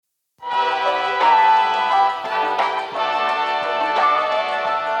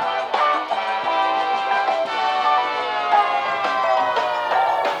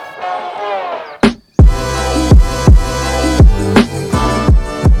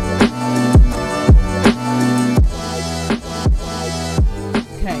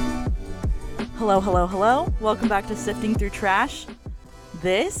Hello, hello, hello. Welcome back to Sifting Through Trash.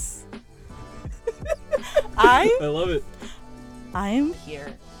 This... I love it. I am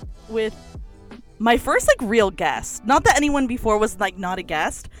here with my first, real guest. Not that anyone before was, not a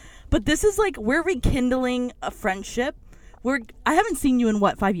guest, but this is, we're rekindling a friendship. I haven't seen you in,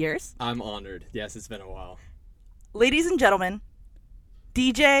 5 years? I'm honored. Yes, it's been a while. Ladies and gentlemen,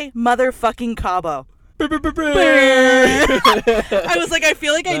 DJ motherfucking Cabo. I was like, I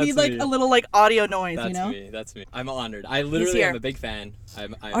feel like I need a little a little audio noise. That's me. I'm honored. I literally am a big fan.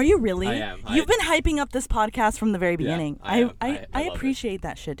 Are you really? I am. You've been hyping up this podcast from the very beginning. Yeah, I appreciate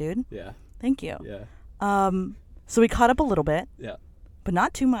that shit, dude. Yeah. Thank you. Yeah. So we caught up a little bit. Yeah. But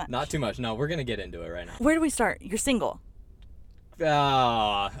not too much. Not too much. No, we're gonna get into it right now. Where do we start? You're single.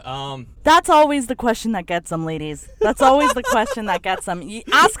 That's always the question that gets them, ladies. That's always the question that gets them. You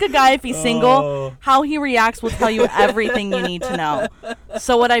ask a guy if he's single, how he reacts will tell you everything you need to know.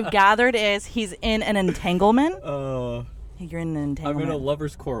 So what I've gathered is he's in an entanglement. You're in an entanglement. I'm in a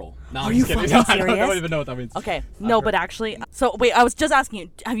lover's quarrel. No, Are I'm you just kidding. fucking No, serious? I don't even know what that means. Okay, no, but actually, so wait, I was just asking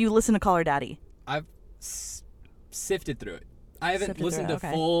you, have you listened to Call Her Daddy? I've sifted through it. I haven't Sifted listened through to it,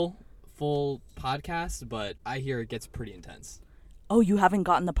 okay. full podcast, but I hear it gets pretty intense. Oh, you haven't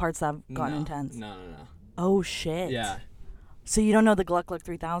gotten the parts that have gotten intense? No. Oh, shit. Yeah. So you don't know the Gluck Gluck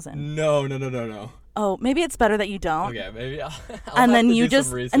 3000? No. Oh, maybe it's better that you don't. Okay, maybe I'll And have then to you do just...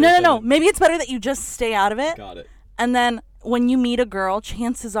 some research No. on it. Maybe it's better that you just stay out of it. Got it. And then when you meet a girl,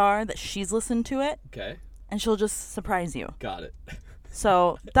 chances are that she's listened to it. Okay. And she'll just surprise you. Got it.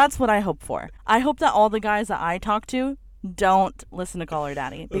 So that's what I hope for. I hope that all the guys that I talk to don't listen to Call Her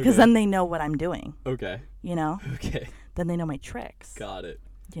Daddy. Because then they know what I'm doing. Okay. You know? Okay. Then they know my tricks. Got it.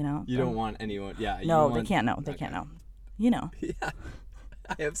 You know? You don't want anyone... Yeah. No, they can't know. They can't know. You know. Yeah.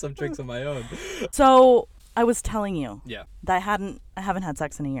 I have some tricks of my own. So I was telling you Yeah. that I haven't had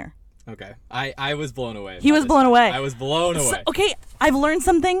sex in a year. Okay. I was blown away. He was blown away. I was blown away. So, okay, I've learned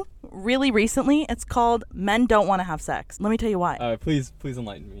something really recently. It's called men don't want to have sex. Let me tell you why. Please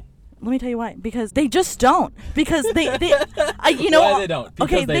enlighten me. Let me tell you why. Because they just don't. Because they you know. Why they don't?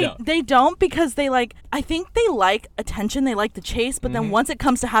 Because okay, they don't. They don't because they I think they like attention. They like the chase. But then once it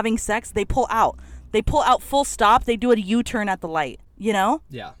comes to having sex, they pull out. They pull out full stop. They do a U-turn at the light. You know?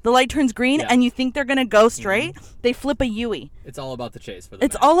 Yeah. The light turns green, Yeah. and you think they're gonna go straight. They flip a U-ey. It's all about the chase for them.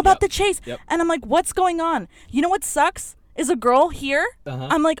 It's all about the chase. Yep. And I'm like, what's going on? You know what sucks? Is a girl here?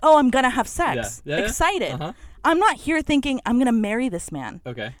 I'm like, oh, I'm going to have sex. Yeah. Excited. I'm not here thinking I'm going to marry this man.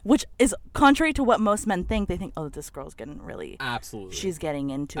 Okay. Which is contrary to what most men think. They think, oh, this girl's getting really... Absolutely. She's getting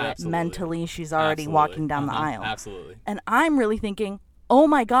into Absolutely. it. Mentally, she's already walking down the aisle. Absolutely. And I'm really thinking, oh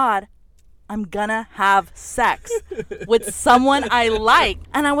my God, I'm going to have sex with someone I like.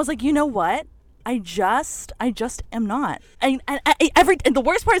 And I was like, you know what? I just am not. And the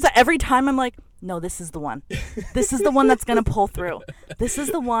worst part is that every time I'm like, no, this is the one. This is the one that's going to pull through. This is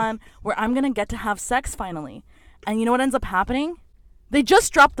the one where I'm going to get to have sex finally. And you know what ends up happening? They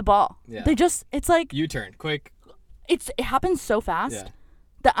just drop the ball. Yeah. It's like... U-turn, quick. It happens so fast Yeah.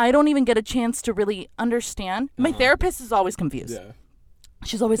 that I don't even get a chance to really understand. My therapist is always confused. Yeah.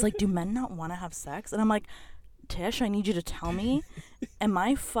 She's always like, do men not want to have sex? And I'm like, Tish, I need you to tell me, am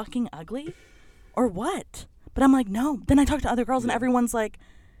I fucking ugly or what? But I'm like, no. Then I talk to other girls and everyone's like,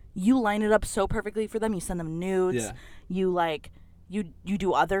 you line it up so perfectly for them. You send them nudes. Yeah. You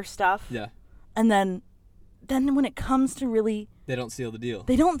do other stuff. Yeah. And then when it comes to really, They don't seal the deal.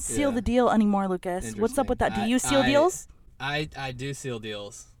 they don't seal the deal anymore, Lucas. What's up with that? Do you seal deals? I do seal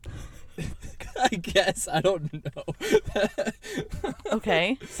deals. I guess. I don't know.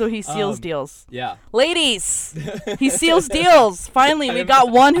 Okay. So he seals deals. Yeah. Ladies, he seals deals. Finally, we got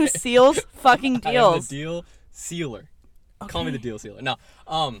one who seals fucking I am deals. the deal sealer. Okay. Call me the deal sealer. No.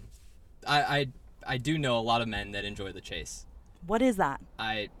 I do know a lot of men that enjoy the chase. What is that?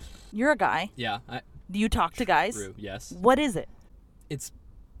 You're a guy. Yeah. Do you talk to guys? True. Yes. What is it? It's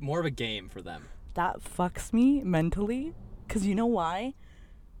more of a game for them. That fucks me mentally. Because you know why?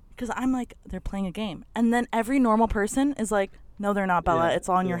 Because I'm like, they're playing a game. And then every normal person is like, no, they're not, Bella. Yeah, It's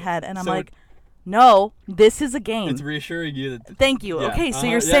all in your yeah. head. And I'm So like, no, this is a game. It's reassuring you that. Thank you. Yeah, Okay, so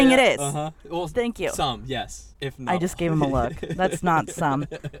you're saying it is. Well, Thank you. Some, yes. If not, I just gave him a look. That's not some.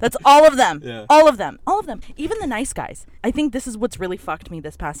 That's all of them. Yeah. All of them. All of them. Even the nice guys. I think this is what's really fucked me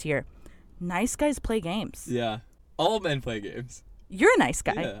this past year. Nice guys play games. Yeah. All men play games. You're a nice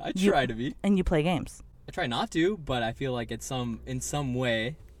guy. Yeah, I try to be. And you play games. I try not to, but I feel like in some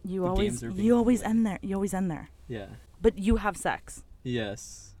way. You the always games are being played. end there. You always end there. Yeah. But you have sex.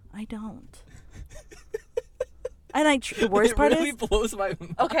 Yes. I don't. And the worst part really is blows my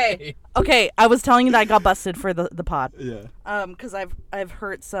mind. okay. I was telling you that I got busted for the pod. Yeah. Because I've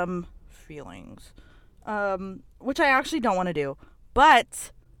hurt some feelings. Which I actually don't want to do.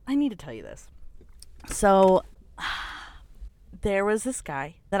 But I need to tell you this. So there was this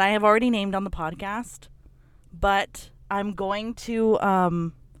guy that I have already named on the podcast, but I'm going to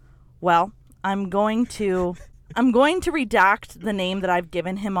I'm going to redact the name that I've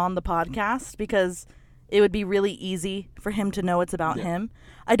given him on the podcast because it would be really easy for him to know it's about him.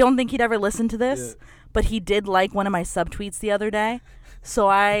 I don't think he'd ever listen to this, but he did like one of my subtweets the other day. So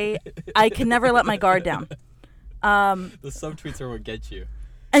I can never let my guard down. The subtweets are what get you.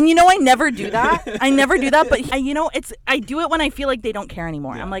 And I never do that. But I do it when I feel like they don't care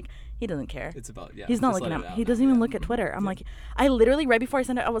anymore. Yeah. I'm like, he doesn't care. It's about, He's not looking at. He doesn't even look at Twitter. I'm like, I literally right before I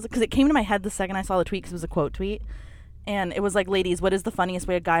sent it, I was because it came to my head the second I saw the tweet because it was a quote tweet, and it was like, ladies, what is the funniest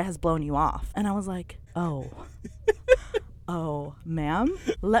way a guy has blown you off? And I was like, oh, ma'am,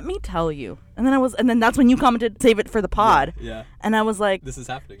 let me tell you. And then that's when you commented, save it for the pod. Yeah. And I was like, this is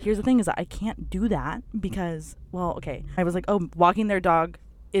happening. Here's the thing is that I can't do that because, well, okay. I was like, oh, walking their dog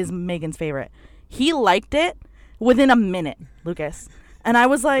is Megan's favorite. He liked it within a minute, Lucas. And I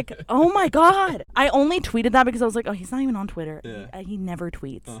was like, oh my God. I only tweeted that because I was like, oh, he's not even on Twitter. Yeah. He never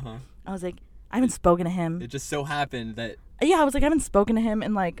tweets. Uh-huh. I was like, I haven't spoken to him. It just so happened that. Yeah, I was like, I haven't spoken to him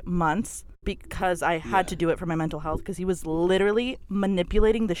in like months because I had to do it for my mental health because he was literally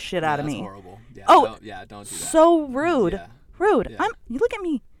manipulating the shit out of me. That's horrible. Yeah, don't do that. So rude. Yeah. Rude. Yeah. You look at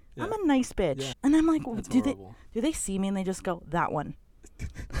me. Yeah. I'm a nice bitch. Yeah. And I'm like, That's do horrible. they see me and they just go, that one?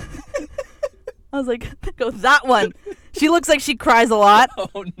 I was like, go, that one. She looks like she cries a lot.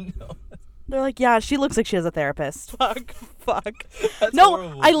 Oh, no. They're like, yeah, she looks like she has a therapist. Fuck. That's No,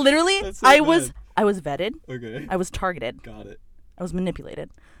 horrible. I literally, That's so I bad. was vetted. Okay. I was targeted. Got it. I was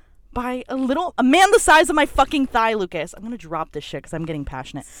manipulated by a man the size of my fucking thigh, Lucas. I'm going to drop this shit because I'm getting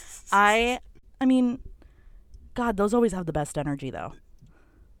passionate. I mean, God, those always have the best energy, though.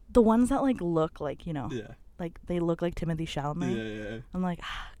 The ones that, like, look like, Yeah. like, they look like Timothée Chalamet. Yeah. I'm like,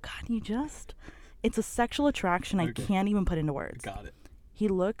 God, it's a sexual attraction I can't even put into words. Got it. He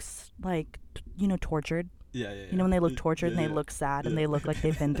looks like, tortured. Yeah. You know when they look tortured and they look sad and they look like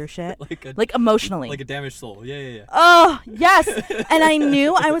they've been through shit? like emotionally. Like a damaged soul. Yeah. Oh, yes. And I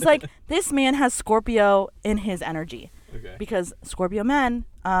knew, I was like, this man has Scorpio in his energy. Okay. Because Scorpio men,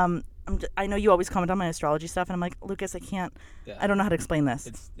 I know you always comment on my astrology stuff, and I'm like, Lucas, I don't know how to explain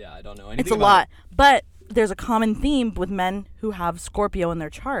this. I don't know anything It's a about lot. But there's a common theme with men who have Scorpio in their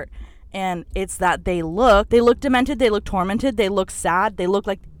chart. And it's that they look demented, they look tormented, they look sad, they look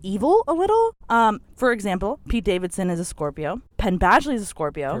like evil a little. For example, Pete Davidson is a Scorpio. Penn Badgley is a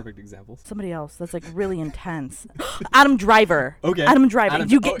Scorpio. Perfect example. Somebody else that's like really intense. Adam Driver. Okay. Adam Driver.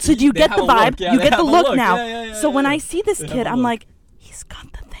 You get the vibe. Yeah, you get the look now. Yeah, so when I see this kid, I'm like, he's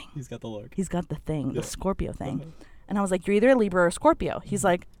got the thing. He's got the look. He's got the thing, the Scorpio thing. And I was like, you're either a Libra or a Scorpio. He's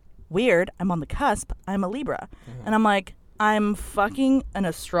like, weird. I'm on the cusp. I'm a Libra. And I'm like, I'm fucking an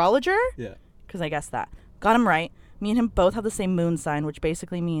astrologer? Yeah. Because I guessed that. Got him right. Me and him both have the same moon sign, which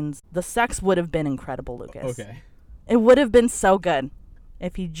basically means the sex would have been incredible, Lucas. Okay. It would have been so good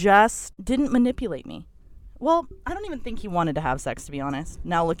if he just didn't manipulate me. Well, I don't even think he wanted to have sex, to be honest,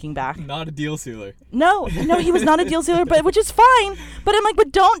 now looking back. Not a deal sealer. No, he was not a deal sealer, which is fine. But I'm like,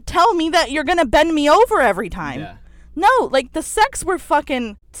 but don't tell me that you're going to bend me over every time. Yeah. No, like the sex were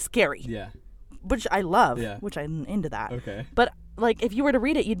fucking scary. Yeah. Which I love, Yeah. which I'm into that. Okay. But like if you were to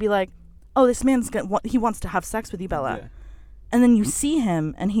read it, you'd be like, oh, this man's he wants to have sex with you, Bella. Yeah. And then you see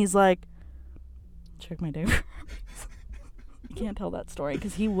him and he's like, check my dick. You can't tell that story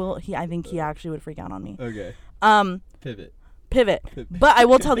because I think he actually would freak out on me. Okay. Pivot. But I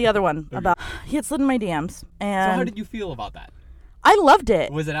will tell the other one about he had slid in my DMs and So how did you feel about that? I loved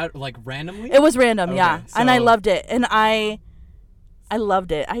it. Was it out like randomly? It was random, Okay, yeah. so- And I loved it. And I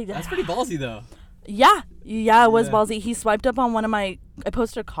loved it. That's pretty ballsy though. Yeah, it was Yeah. ballsy. He swiped up on I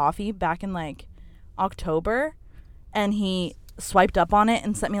posted a coffee back in like October, and he swiped up on it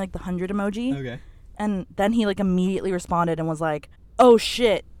and sent me like the 100 emoji. Okay. And then he like immediately responded and was like, oh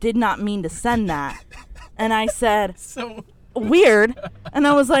shit, did not mean to send that. And I said, So weird. And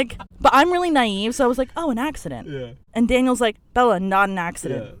I was like, but I'm really naive, so I was like, oh, an accident. yeah. And Daniel's like, Bella, not an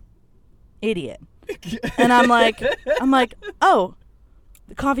accident. Idiot. And I'm like, oh,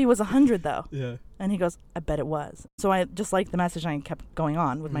 the coffee was 100 though. Yeah. And he goes, I bet it was. So I just liked the message and I kept going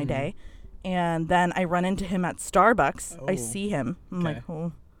on with my day. And then I run into him at Starbucks. I Oh. see him. I'm like, Okay.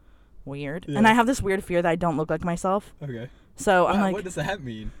 oh, weird. Yeah. And I have this weird fear that I don't look like myself. Okay. So I'm like, what does that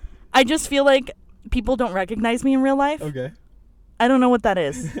mean? I just feel like people don't recognize me in real life. Okay. I don't know what that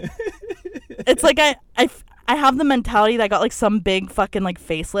is. It's like I have the mentality that I got like some big fucking like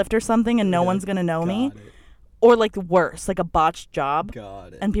facelift or something and no Yeah. one's going to know me. Got it. Or like worse, like a botched job.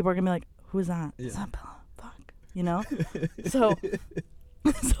 Got it. And people are going to be like, who is that? Yeah. Is that Bella? Fuck. You know? So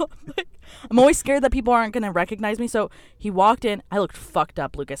I'm like, I'm always scared that people aren't going to recognize me. So he walked in. I looked fucked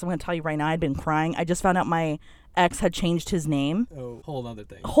up, Lucas. I'm going to tell you right now. I'd been crying. I just found out my ex had changed his name. Oh, whole other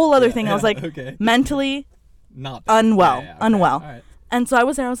thing. Whole other thing. I was like, okay. mentally Not unwell. okay. Unwell. All right. And so I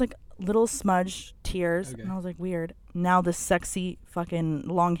was there. I was like, little smudge tears. Okay. And I was like, weird. Now this sexy fucking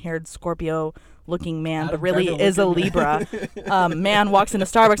long-haired Scorpio looking man, Adam but really Driver is a looking Libra man walks into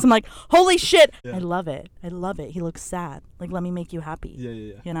Starbucks. I'm like, holy shit. Yeah. I love it. I love it. He looks sad. Like, let me make you happy.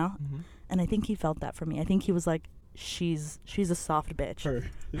 Yeah. You know? Mm-hmm. And I think he felt that from me. I think he was like, she's a soft bitch.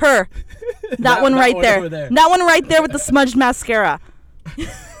 Her. That one right over there. That one right there with the smudged mascara.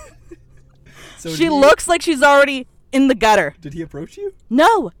 So She looks like she's already in the gutter. Did he approach you?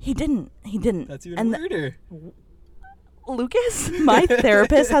 No, he didn't. That's even weirder. Lucas, my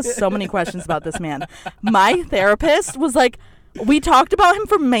therapist has so many questions about this man. My therapist was like, we talked about him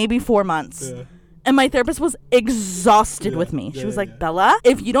for maybe 4 months. Yeah. And my therapist was exhausted with me. She was like, Bella,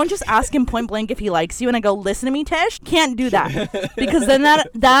 if you don't just ask him point blank if he likes you, and I go, listen to me, Tish, can't do that. Because then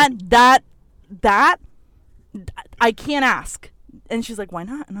that I can't ask. And she's like, why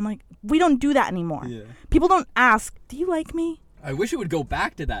not? And I'm like, we don't do that anymore. Yeah. People don't ask, do you like me? I wish it would go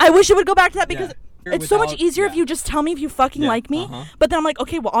back to that. I wish it would go back to that because Yeah. it's so much Without- easier if yeah. you just tell me if you fucking Yeah, like me. uh-huh. But then I'm like,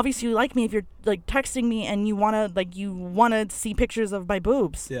 okay, well, obviously you like me if you're like texting me and you wanna see pictures of my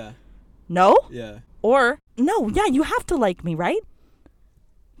boobs. Yeah. No? Yeah. Or no, yeah, you have to like me, right?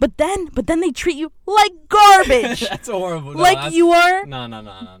 But then they treat you like garbage. That's horrible. No, like that's, you are. No. I'm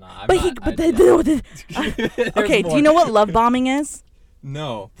But not, okay, There's do more. you know what love bombing is?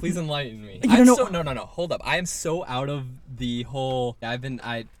 No, please enlighten me. You don't know- No. Hold up. I am so out of the whole. I've the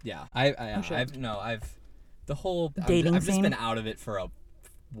whole Dating I've just scene? been out of it for a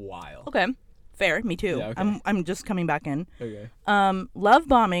while. Okay, fair. Me too. Yeah, okay. I'm just coming back in. Okay. Love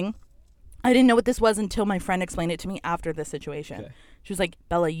bombing. I didn't know what this was until my friend explained it to me after this situation. Okay. She was like,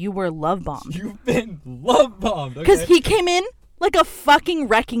 Bella, you were love bombed. You've been love bombed. Because Okay. he came in like a fucking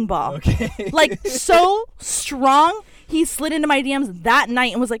wrecking ball. Okay. Like, so strong. He slid into my DMs that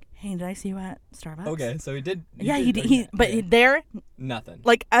night and was like, hey, did I see you at Starbucks? Okay, so he did. Yeah, he did. Okay. There, Nothing.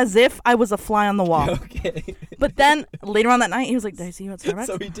 like, as if I was a fly on the wall. Okay. But then, later on that night, he was like, did I see you at Starbucks?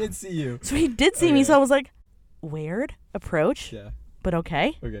 So he did see you. So he did see me, Okay. so I was like, weird approach, Yeah. but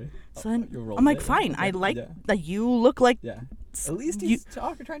okay. Okay. So then, You'll roll I'm like, with it. fine. Okay. I like Yeah. that you look like... Yeah. At least you- he's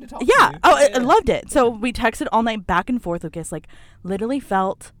trying to talk. Yeah. To you. Oh, I Yeah. loved it. So we texted all night back and forth, Lucas. Like, literally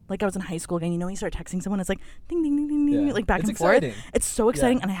felt like I was in high school again. You know, when you start texting someone, it's like ding, ding, ding, ding, ding, Yeah. like back It's and forth. exciting. It's so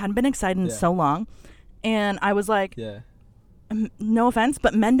exciting, Yeah. and I hadn't been excited in Yeah. so long. And I was like, Yeah. No offense,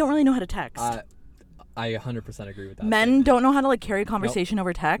 but men don't really know how to text. I 100% agree with that. Men statement. don't know how to like carry a conversation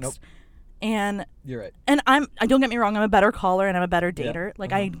over text. Nope. And You're right. I don't get me wrong, I'm a better caller and I'm a better dater. Yeah.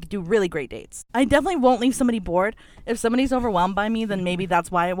 Like I do really great dates. I definitely won't leave somebody bored. If somebody's overwhelmed by me, then maybe that's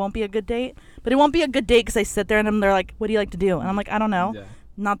why it won't be a good date. But it won't be a good date because I sit there and they're like, what do you like to do? And I'm like, I don't know. Yeah.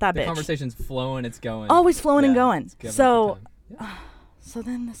 Not that The bitch. conversation's flowing. It's going. Always flowing and Yeah, going. it's good So, every time. so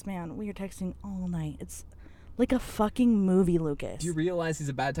then this man, we were texting all night. It's like a fucking movie, Lucas. Do you realize he's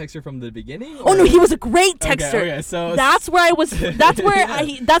a bad texter from the beginning? Oh no, he was a great Okay, texter. okay, so that's where I was. That's where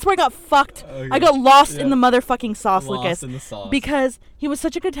I got fucked. Okay. I got lost Yeah. in the motherfucking sauce, Lost Lucas. in the sauce. Because he was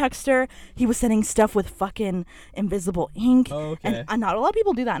such a good texter. He was sending stuff with fucking invisible ink. Okay. And not a lot of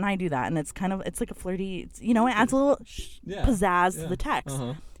people do that, and I do that, and it's like a flirty. It adds a little Yeah, pizzazz yeah, to the text.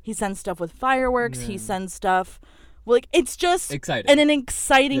 uh-huh. He sends stuff with fireworks. He Yeah. sends stuff. Well, like it's just Exciting. an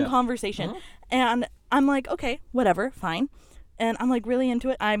exciting Yeah. conversation. Uh-huh. And I'm like, okay, whatever, fine. And I'm like really into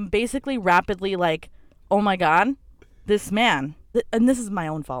it. I'm basically rapidly like, oh my God, this man. And this is my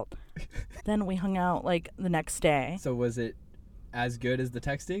own fault. Then we hung out like the next day. So was it as good as the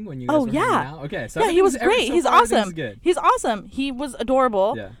texting when you? Oh, guys were yeah. hanging out? Okay. So Yeah, he was everything's- great. so He's far everything's awesome. Good. He's awesome. He was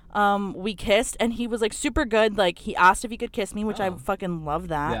adorable. Yeah. We kissed and he was like super good. Like he asked if he could kiss me, which I Oh. fucking love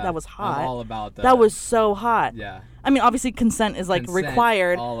that. Yeah. That was hot. I'm all about that. That was so hot. Yeah. I mean, obviously consent is like Consent,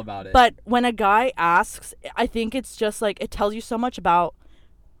 required. All about it. But when a guy asks, I think it's just like it tells you so much about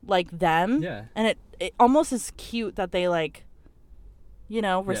like them. Yeah. And it almost is cute that they like,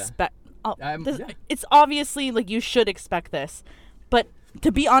 respect. Yeah. It's obviously like you should expect this, but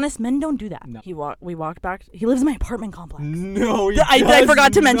to be honest, men don't do that. No. We walked back. He lives in my apartment complex. No, he I does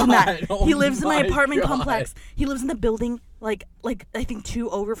forgot to mention not. that. Oh He lives in my apartment God. complex. He lives in the building like I think 2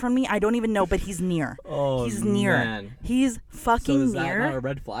 over from me. I don't even know, but he's near. Oh, He's near. man. He's So fucking is that near. not a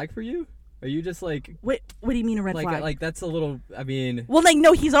red flag for you? Are you just like What do you mean a red flag? like that's a little? I mean. Well, like,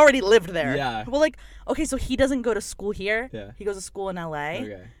 no, he's already lived there. Yeah. Well, like, okay, so he doesn't go to school here. Yeah. He goes to school in LA.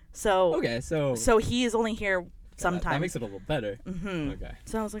 Okay. So. Okay. So. So he is only here sometimes. That makes it a little better. Mm-hmm. Okay.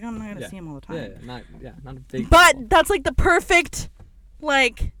 So I was like, I'm not gonna see him all the time. Not a big. But deal. that's like the perfect,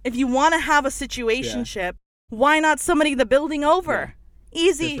 like, if you want to have a situationship, why not somebody the building over?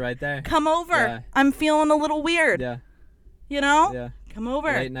 Easy. Just right there. Come over. Yeah. I'm feeling a little weird. Yeah. You know? Yeah. Come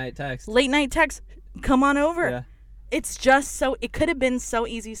over. Late night text. Late night text. Come on over. Yeah. It's just so, it could have been so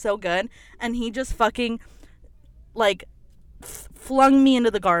easy, so good. And he just fucking, like, flung me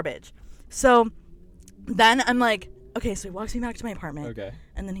into the garbage. So then I'm like, okay, so he walks me back to my apartment. Okay.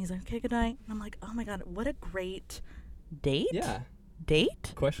 And then he's like, okay, good night. And I'm like, oh my God, what a great date. Yeah.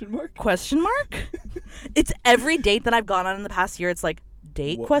 Date? Question mark? Question mark? It's every date that I've gone on in the past year. It's like,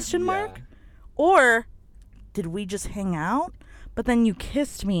 date? Question mark? Yeah. Or did we just hang out? But then you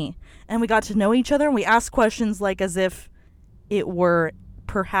kissed me and we got to know each other and we asked questions like as if it were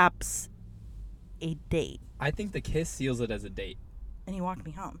perhaps a date. I think the kiss seals it as a date. And he walked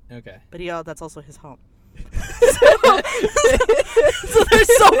me home. Okay. But that's also his home. So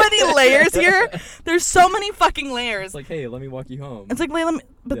there's so many layers here. There's so many fucking layers. It's like, hey, let me walk you home. It's like, let me,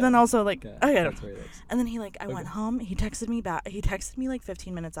 but then also like, Yeah, okay. that's very nice. And then he like, I went home. He texted me back. He texted me like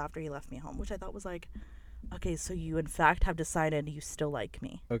 15 minutes after he left me home, which I thought was like, okay, so you in fact have decided you still like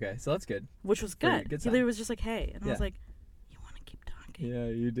me, Okay, so that's good. which was Very good. good He sign. literally was just like, hey, and I was Yeah. like, you want to keep talking? Yeah,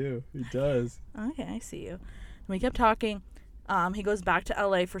 you do. He does. Okay, I see you. And we kept talking. He goes back to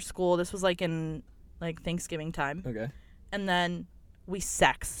LA for school. This was like in like Thanksgiving time. Okay. And then we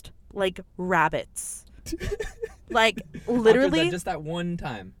sexed like rabbits. Like literally. After just that one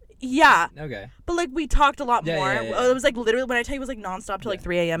time. Yeah. Okay. But like we talked a lot Yeah, more. yeah, yeah. It was like literally when I tell you it was like nonstop till like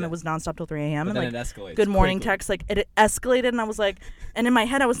 3 a.m. Yeah. It was nonstop till 3 a.m. But And then like it escalates. good morning quickly. text, like it escalated and I was like, and in my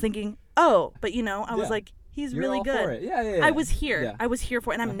head I was thinking, oh, but you know, I was Yeah. like, he's You're really all good. for it. Yeah. I was here. Yeah. I was here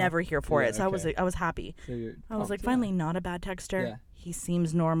for it, and I'm never here for Yeah, it. So okay. I was happy. So you're I was like, pumped, finally, not a bad texter. Yeah. He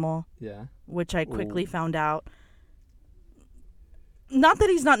seems normal, Yeah. which I quickly Ooh. found out. Not that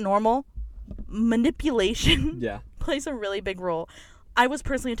he's not normal. Manipulation Yeah. plays a really big role. I was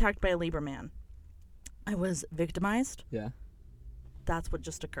personally attacked by a Libra man. I was victimized. Yeah. That's what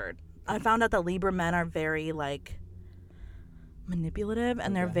just occurred. I found out that Libra men are very like manipulative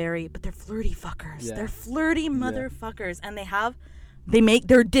and but they're flirty fuckers. Yeah. They're flirty motherfuckers and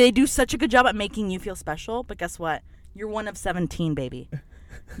they do such a good job at making you feel special, but guess what? You're one of 17, baby.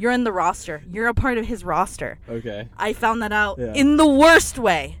 You're in the roster. You're a part of his roster. Okay. I found that out Yeah. in the worst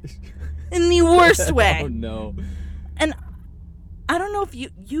way. In the worst way. Oh no. And I don't know if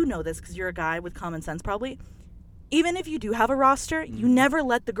you know this because you're a guy with common sense probably. Even if you do have a roster, you never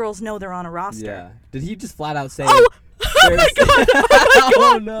let the girls know they're on a roster. Yeah. Did he just flat out say? Oh my god!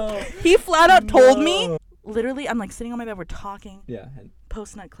 Oh no. He flat out told me. Literally, I'm like sitting on my bed. We're talking. Yeah.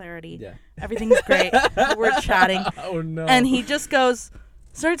 Post-nut clarity. Yeah. Everything's great. We're chatting. Oh no. And he just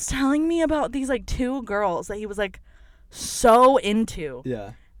starts telling me about these like two girls that he was like so into.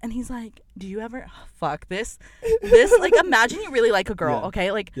 Yeah. And he's like, do you ever fuck this like imagine you really like a girl, Yeah.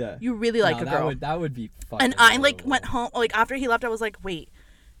 okay? Like Yeah. you really like a girl. That would be fucking And I like horrible. went home like after he left I was like, wait,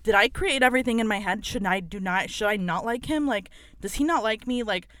 did I create everything in my head? Should I not like him? Like, does he not like me?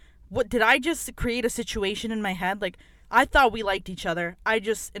 Like, what did I just create a situation in my head? Like, I thought we liked each other. I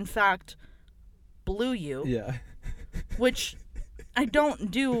just in fact blew you. Yeah. Which I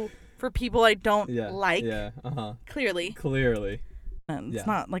don't do for people I don't Yeah. like. Yeah. Clearly. Clearly. And it's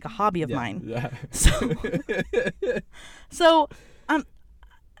Yeah. not like a hobby of Yeah. mine. Yeah. So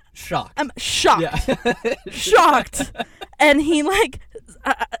Shocked. I'm shocked. Yeah. Shocked. And he like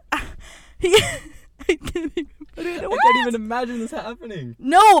he I can't even put it I away. can't even imagine this happening.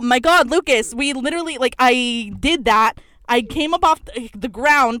 No, my God, Lucas, we literally like I did that. I came up off the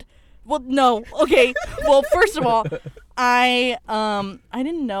ground. Well, no. Okay. Well, first of all, I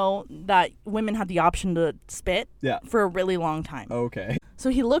didn't know that women had the option to spit Yeah. for a really long time. Okay. So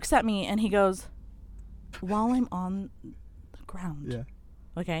he looks at me and he goes, while I'm on the ground. Yeah.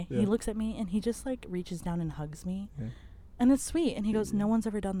 Okay. Yeah. He looks at me and he just like reaches down and hugs me. Yeah. And it's sweet. And he goes, no one's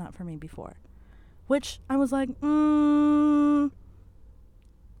ever done that for me before. Which I was like, a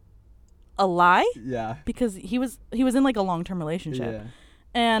lie? Yeah. Because he was in like a long-term relationship. Yeah.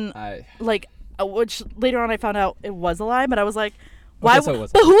 And I. like which later on I found out it was a lie, but I was like, why so it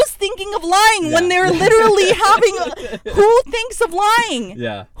wasn't. but who's thinking of lying when Yeah. they're literally having who thinks of lying?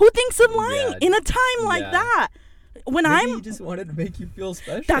 Yeah. Who thinks of lying Yeah. in a time like Yeah. that? When Maybe he just wanted to make you feel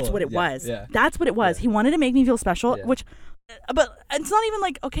special. that's what it Yeah, was. Yeah. That's what it was. Yeah. He wanted to make me feel special, Yeah. which but it's not even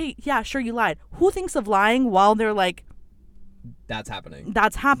like, okay, yeah, sure you lied. Who thinks of lying while they're like That's happening.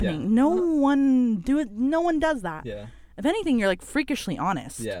 that's happening? Yeah. No one does that. Yeah. If anything, you're like freakishly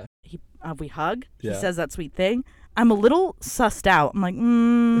honest. Yeah. We hug. Yeah. He says that sweet thing. I'm a little sussed out. I'm like,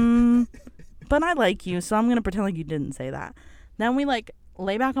 but I like you, so I'm going to pretend like you didn't say that. Then we like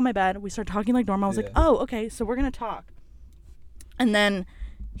lay back on my bed. We start talking like normal. I was like, oh, okay, so we're going to talk. And then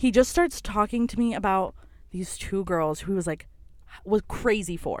he just starts talking to me about these two girls who he was like, was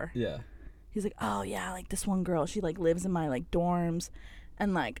crazy for. Yeah. He's like, oh yeah, like this one girl, she like lives in my like dorms,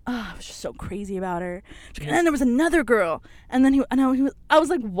 and like, oh, I was just so crazy about her. And then there was another girl, and then I was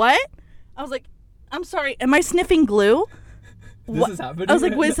like, what? I was like, I'm sorry, am I sniffing glue? This is happening. I was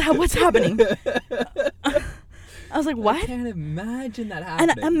like, what's happening? I was like, what? I can't imagine that happening.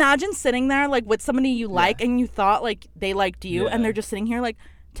 And imagine sitting there like with somebody you like, and you thought like they liked you, and they're just sitting here like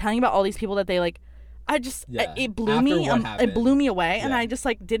telling you about all these people that they like. It blew me. It blew me away, and I just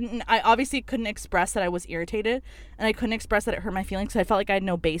like didn't. I obviously couldn't express that I was irritated, and I couldn't express that it hurt my feelings. So I felt like I had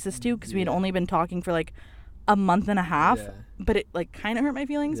no basis to, because we had only been talking for like a month and a half. Yeah. But it like kind of hurt my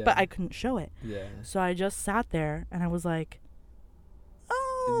feelings, but I couldn't show it. Yeah. So I just sat there, and I was like,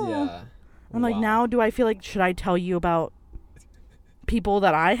 oh. Yeah. I'm like, now do I feel like, should I tell you about people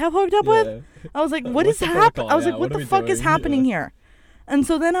that I have hooked up with? I was like, what is happening? I was like, what the fuck is happening here? And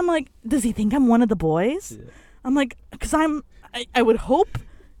so then I'm like, does he think I'm one of the boys? Yeah. I'm like, because I would hope.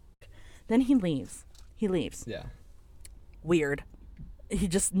 Then he leaves. Yeah. Weird. He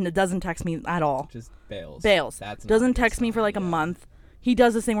just doesn't text me at all. Just bails. That's doesn't text me for like a month. He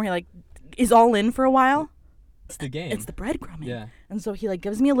does this thing where he like is all in for a while. It's the game. It's the breadcrumbing. Yeah. And so he like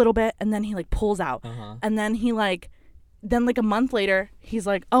gives me a little bit, and then he like pulls out. And then he like, then like a month later, he's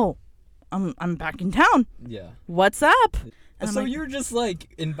like, oh, I'm back in town. Yeah. What's up? So you're just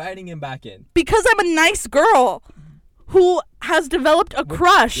like inviting him back in because I'm a nice girl who has developed a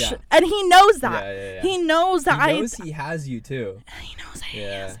crush, and he knows that. Yeah. He knows that he knows he has you too. He knows he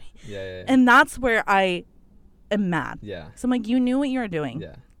has me. Yeah. And that's where I am mad. Yeah. So I'm like, you knew what you were doing.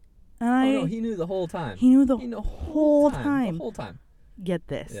 Yeah. And no, he knew the whole time. He knew the whole time. The whole time. Get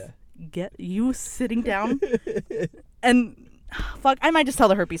this. Yeah. Get you sitting down and. Fuck, I might just tell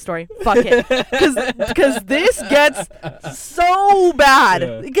the herpes story. Fuck it. Because this gets so bad.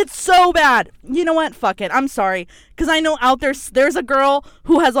 Yeah. It gets so bad. You know what? Fuck it. I'm sorry. Because I know out there's a girl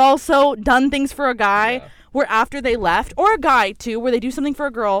who has also done things for a guy where after they left, or a guy too, where they do something for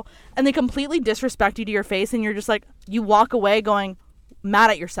a girl and they completely disrespect you to your face, and you're just like, you walk away going mad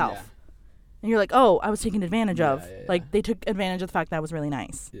at yourself. Yeah. And you're like, oh, I was taken advantage of. Yeah. Like, they took advantage of the fact that I was really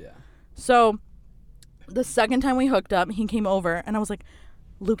nice. Yeah. So the second time we hooked up, he came over, and I was like,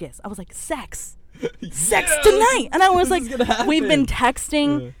 Lucas, I was like, sex tonight. And I was like, we've been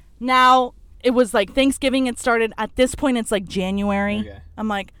texting. Now it was like Thanksgiving. It started at this point. It's like January. Okay. I'm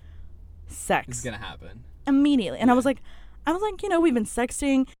like, sex. It's gonna happen immediately. And I was like, you know, we've been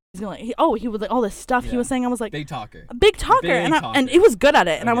sexting. He's gonna like, he was like all this stuff he was saying. I was like, big talker. And he was good at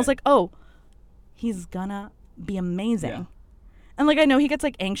it. And I was like, oh, he's gonna be amazing. Yeah. And like, I know he gets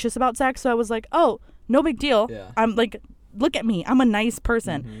like anxious about sex, so I was like, oh, no big deal. Yeah. I'm like, look at me. I'm a nice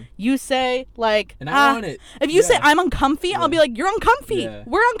person. Mm-hmm. You say like, and I want it. If you say I'm uncomfy, I'll be like, you're uncomfy. Yeah.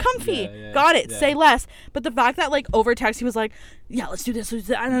 We're uncomfy. Got it. Say less. But the fact that like over text he was like, yeah, let's do this. And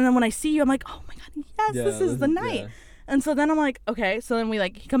then when I see you, I'm like, oh my God, yes, this is the night. Yeah. And so then I'm like, okay. So then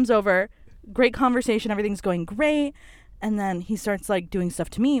he comes over, great conversation. Everything's going great. And then he starts like doing stuff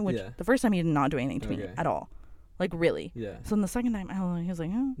to me, which the first time he did not do anything to me at all. Like, really. Yeah. So then the second time, he was like,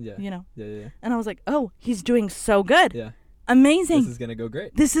 oh, you know. Yeah. And I was like, oh, he's doing so good. Yeah. Amazing. This is going to go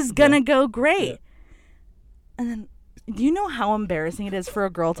great. Go great. Yeah. And then, do you know how embarrassing it is for a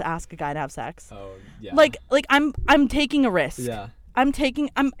girl to ask a guy to have sex? Oh, yeah. Like I'm taking a risk. Yeah.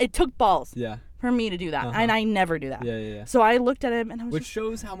 It took balls. Yeah. For me to do that. And I never do that. Yeah. So I looked at him and I was Which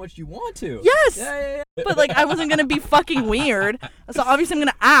shows how much you want to. Yes. Yeah. But like, I wasn't going to be fucking weird. So obviously I'm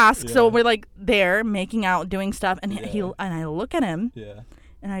going to ask. Yeah. So we're like there making out, doing stuff. And and I look at him. Yeah.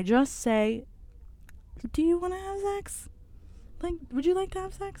 And I just say, do you want to have sex? Like, would you like to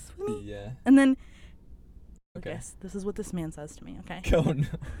have sex with me? Yeah. And then, okay, this is what this man says to me. Okay. Oh no.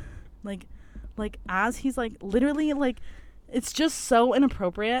 Like as he's like, literally like, it's just so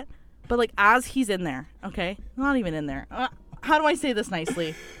inappropriate. But like as he's in there, okay, not even in there. How do I say this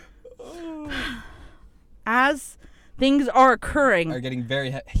nicely? As things are occurring, are getting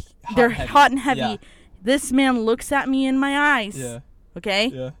very they're hot and heavy. Yeah. This man looks at me in my eyes. Yeah. Okay.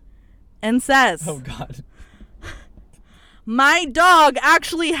 Yeah. And says, "Oh God, my dog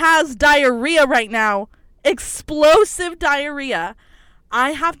actually has diarrhea right now. Explosive diarrhea.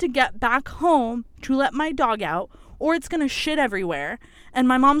 I have to get back home to let my dog out, or it's gonna shit everywhere." And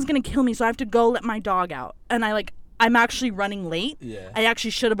my mom's going to kill me, so I have to go let my dog out. And I'm actually running late. Yeah. I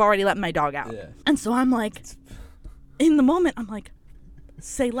actually should have already let my dog out. Yeah. And so I'm like, in the moment, I'm like,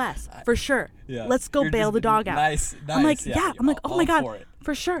 say less for sure. Yeah. Let's go You're bail just the dog out. Nice. I'm like, yeah. I'm like, oh my all God, for it.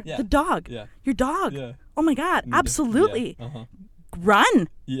 for sure. Yeah. The dog, Yeah. your dog. Yeah. Oh my God, absolutely. Yeah. Run,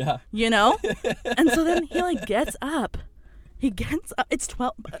 Yeah. you know? And so then he like gets up. He gets up. It's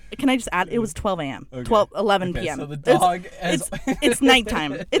 12. Can I just add? It was 12 a.m. Okay. 11 Okay, p.m. so the dog it's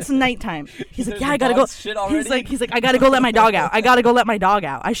nighttime. It's nighttime. He's like, There's yeah, a I gotta go. dog's shit already? He's like, I gotta go let my dog out. I gotta go let my dog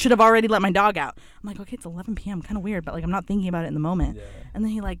out. I should have already let my dog out. I'm like, okay, it's 11 p.m. Kind of weird, but like I'm not thinking about it in the moment. Yeah. And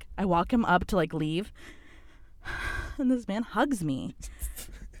then he like, I walk him up to like leave, and this man hugs me,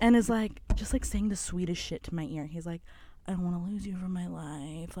 and is like, just like saying the sweetest shit to my ear. He's like, I don't want to lose you from my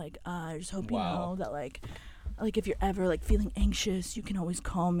life. Like, I just hope you know that like if you're ever like feeling anxious, you can always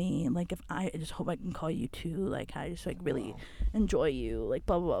call me. And like I just hope I can call you too. Like I just like really enjoy you. Like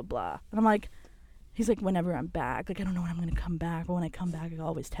blah blah blah blah. And I'm like, he's like, whenever I'm back, like I don't know when I'm gonna come back, but when I come back, I'll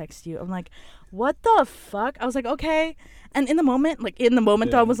always text you. I'm like, what the fuck? I was like, okay. And in the moment,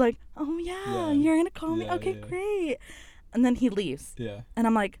 Yeah. I was like, oh yeah, you're gonna call me. Yeah, Okay, yeah. great. And then he leaves, Yeah. and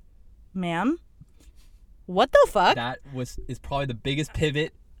I'm like, ma'am, what the fuck? That is probably the biggest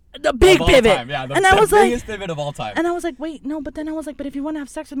pivot. The big of all pivot. Time. Yeah, And I was like, biggest pivot of all time. and I was like, wait, no, but then I was like, but if you want to have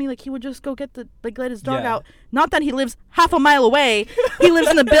sex with me, like he would just go get let his dog Yeah. out. Not that he lives half a mile away. He lives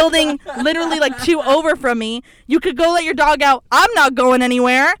in the building literally like 2 over from me. You could go let your dog out. I'm not going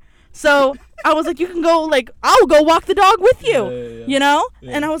anywhere. So I was like, you can go, like, I'll go walk the dog with you, Yeah. you know?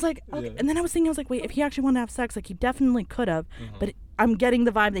 Yeah. And I was like, okay. Yeah. And then I was thinking, I was like, wait, if he actually wanted to have sex, like he definitely could have, but I'm getting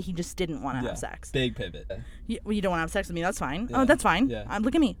the vibe that he just didn't want to have sex. Big pivot. Well, you don't want to have sex with me, that's fine. Yeah. Oh, that's fine. Yeah.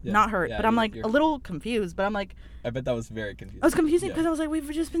 Look at me, Yeah. not hurt. Yeah, But I'm you're- like you're- a little confused, but I'm like, I bet that was very confusing. I was confusing Yeah. because I was like, we've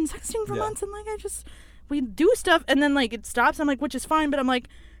just been texting for Yeah. months, and like we do stuff, and then like it stops. I'm like, which is fine, but I'm like,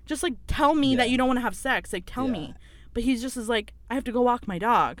 just like tell me that Yeah. you don't want to have sex, like tell Yeah. me. But he's just is like, I have to go walk my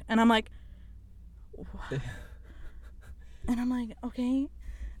dog, and I'm like, and I'm like, okay,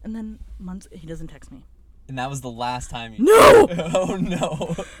 and then months he doesn't text me. And that was the last time you. No. Oh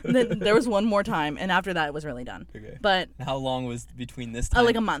no. Then there was one more time, and after that it was really done. Okay. But And how long was between this time?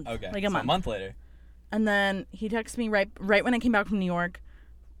 like a month. Okay. Like a so month. A month later. and then he texted me right when I came back from New York,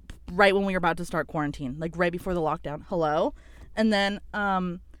 right when we were about to start quarantine, like right before the lockdown. Hello, and then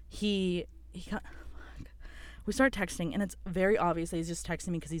he got, we started texting, and it's very obvious that he's just texting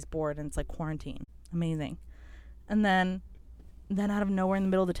me because he's bored and it's like quarantine. Amazing. And then out of nowhere in the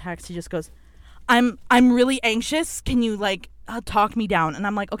middle of the text, he just goes, I'm really anxious. Can you like talk me down? And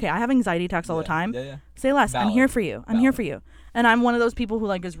I'm like, okay, I have anxiety attacks all the time. Yeah. Say less. I'm Valid. here for you. I'm here Valid. for you. And I'm one of those people who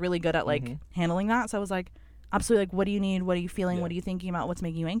like is really good at like handling that. So I was like, absolutely, like, what do you need? What are you feeling? Yeah. What are you thinking about? What's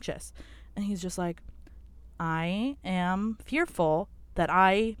making you anxious? And he's just like, I am fearful that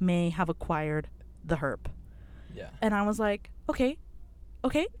I may have acquired the herp. Yeah. And I was like, okay,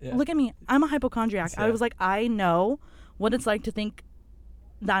 Yeah. look at me. I'm a hypochondriac. I Yeah. was like, I know what it's like to think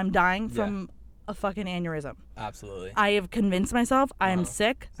that I'm dying Yeah. from a fucking aneurysm. Absolutely. I have convinced myself I am Uh-huh.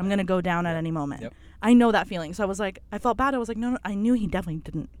 sick. I'm going to go down at any moment. Yep. I know that feeling. So I was like, I felt bad. I was like, no, I knew he definitely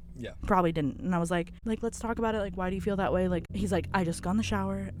didn't. Yeah. Probably didn't. And I was like, let's talk about it. Like, why do you feel that way? Like, he's like, I just got in the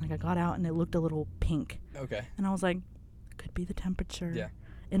shower. And like, I got out and it looked a little pink. Okay. And I was like, could be the temperature. Yeah.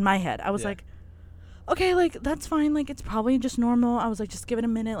 In my head, I was Yeah. like, okay, like, that's fine. Like, it's probably just normal. I was like, just give it a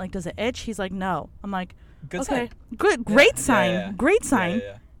minute. Like, does it itch? He's like, no. I'm like, Good okay, sign. good, great Yeah, sign. yeah. Great sign.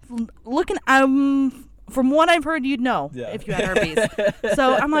 Yeah. Looking, from what I've heard, you'd know Yeah. if you had herpes.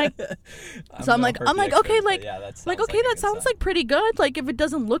 So I'm like, I'm like, okay, like, yeah, that like, sounds okay, a that good sounds sign. like pretty good. Like, if it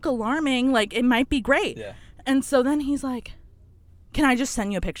doesn't look alarming, like, it might be great. Yeah. And so then he's like, can I just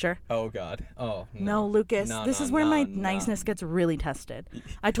send you a picture? Oh God. Oh No, Lucas, No, this no, is where no, my no. niceness gets really tested.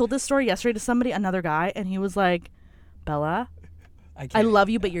 I told this story yesterday to somebody, another guy, and he was like, Bella, I can't. love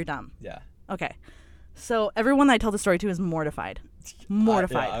you, but you're dumb. Yeah. Okay. So everyone that I tell the story to is mortified.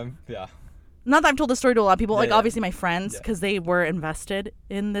 Mortified. Yeah. Not that I've told this story to a lot of people, Yeah, like yeah. obviously my friends, Yeah. because they were invested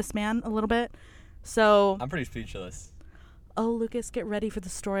in this man a little bit. So, I'm pretty speechless. oh, Lucas, get ready for the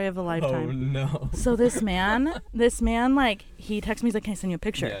story of a Oh lifetime. no. So this man, like, he texted me, he's like, can I send you a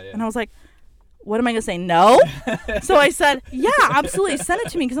picture? Yeah, yeah. And I was like, what am I going to say? No? So I said, yeah, absolutely. Send it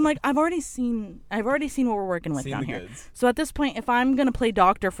to me. Because I'm like, I've already seen what we're working with Seen down the here. goods. So at this point, if I'm going to play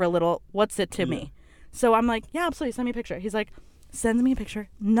doctor for a little, what's it to Yeah. me? So I'm like, yeah, absolutely. Send me a picture. He's like, sends me a picture.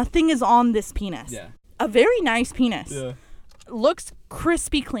 Nothing is on this penis. Yeah. A very nice penis. Yeah. Looks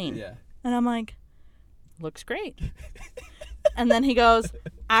crispy clean. Yeah. And I'm like, looks great. And then he goes,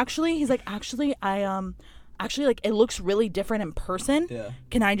 actually, like, it looks really different in person. Yeah.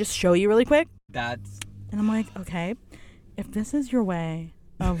 Can I just show you really quick? That's. And I'm like, okay, if this is your way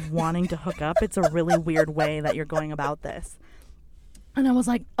of wanting to hook up, it's a really weird way that you're going about this. And I was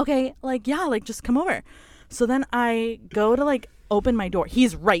like, okay, like, yeah, like, just come over. So then I go to, like, open my door.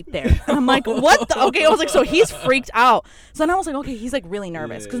 He's right there. And I'm like, what the? Okay, I was like, so he's freaked out. So then I was like, okay, he's like really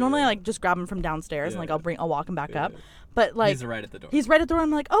nervous. Because normally I like just grab him from downstairs and like I'll walk him back up. But like he's right at the door. He's right at the door.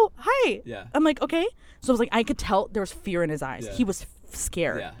 I'm like, oh, hi. Yeah. I'm like, okay. So I was like, I could tell there was fear in his eyes. Yeah. He was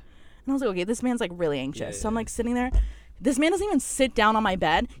scared. Yeah. And I was like, okay, this man's like really anxious. Yeah, so I'm like sitting there. This man doesn't even sit down on my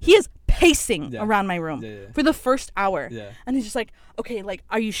bed. He is pacing around my room for the first hour. Yeah. And he's just like, okay, like,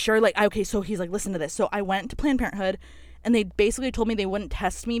 are you sure? Like, okay, so he's like, listen to this. So I went to Planned Parenthood and they basically told me they wouldn't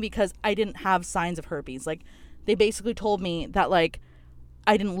test me because I didn't have signs of herpes. Like, they basically told me that, like,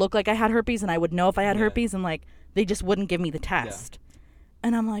 I didn't look like I had herpes and I would know if I had herpes and, like, they just wouldn't give me the test.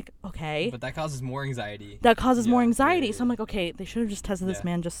 And I'm like, okay. But that causes more anxiety. More anxiety. So I'm like, okay, they should have just tested this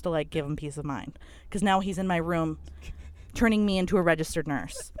man just to, like, give him peace of mind. Because now he's in my room turning me into a registered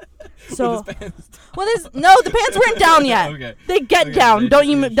nurse. So, the pants weren't down yet. Okay. They get down.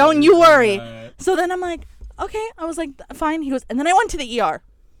 Don't you worry. So then I'm like, okay. I was like, fine. He goes, and then I went to the ER.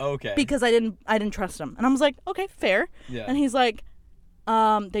 Okay. Because I didn't trust him. And I was like, okay, fair. Yeah. And he's like,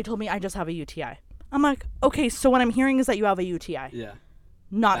 they told me I just have a UTI. I'm like, okay, so what I'm hearing is that you have a UTI. Yeah.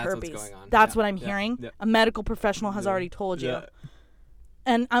 Not That's herpes. what's going on. That's what I'm hearing. Yeah. A medical professional has already told you. Yeah.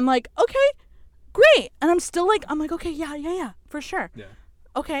 And I'm like, okay, great. And I'm still like, okay, yeah, for sure. Yeah.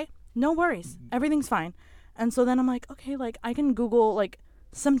 Okay, no worries. Everything's fine. And so then I'm like, okay, like I can Google like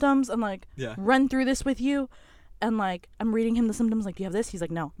symptoms and like run through this with you. And like I'm reading him the symptoms, like, do you have this? He's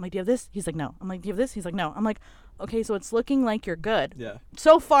like, no. I'm like, do you have this? He's like, no. I'm like, do you have this? He's like, no. I'm like, okay, so it's looking like you're good. Yeah.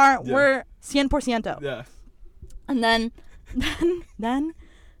 So far, we're 100%. Yeah. And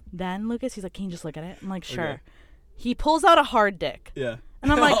then Lucas, he's like, can you just look at it? I'm like, sure. Okay. He pulls out a hard dick. Yeah.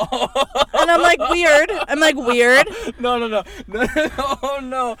 And I'm like, weird. I'm like, weird. No. Oh,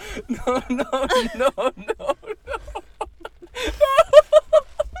 no. No.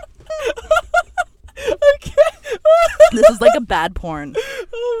 This is like a bad porn.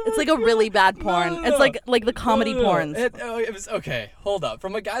 It's like a really bad porn. It's like the comedy porns. It was okay. Hold up.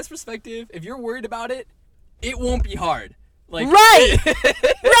 From a guy's perspective, if you're worried about it, it won't be hard. Like right.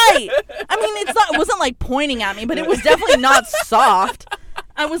 Right. I mean, it wasn't like pointing at me, but it was definitely not soft.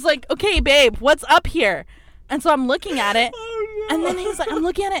 I was like, okay, babe, what's up here? And so I'm looking at it. Oh, no. And then he's like, I'm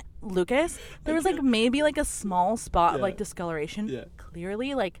looking at it, Lucas. There was like maybe like a small spot of like discoloration. Yeah.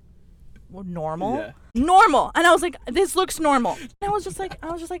 Clearly like normal. Yeah. Normal. And I was like, this looks normal. And I was just like,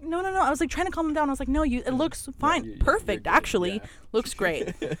 no. I was like trying to calm him down. I was like, no, it looks fine. Yeah, perfect, actually. Yeah. Looks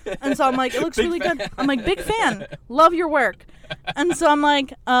great. And so I'm like, it looks Big really fan. good. I'm like, big fan. Love your work. And so I'm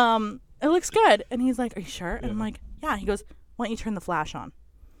like, it looks good. And he's like, are you sure? And I'm like, yeah. He goes, why don't you turn the flash on?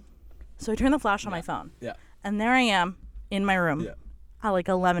 So I turn the flash on my phone. Yeah. And there I am in my room at like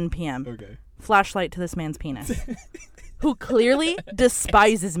 11 p.m. Okay. Flashlight to this man's penis. Who clearly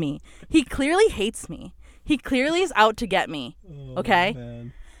despises me. He clearly hates me. He clearly is out to get me. Okay?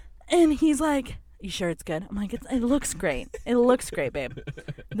 Man. And he's like, you sure it's good? I'm like, it looks great. It looks great, babe.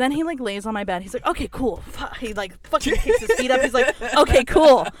 Then he like lays on my bed. He's like, okay, cool. He like fucking kicks his feet up. He's like, okay,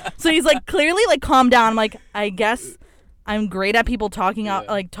 cool. So he's like clearly like calmed down. I'm like, I guess I'm great at people talking out,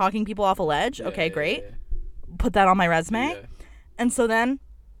 like talking people off a ledge. Okay, great. Put that on my resume. Yeah. And so then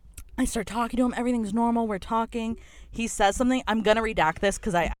I start talking to him. Everything's normal. We're talking. He says something. I'm gonna redact this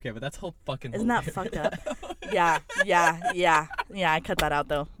because Okay, but that's whole fucking. isn't that fucked up? Yeah. I cut that out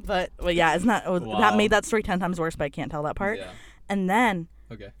though. But yeah, isn't that that made that story 10 times worse? But I can't tell that part. Yeah. And then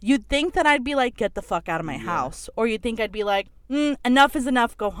you'd think that I'd be like, get the fuck out of my house, or you'd think I'd be like, enough is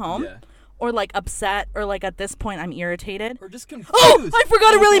enough, go home. Yeah. Or like upset, or like at this point I'm irritated. Or just confused. Oh, I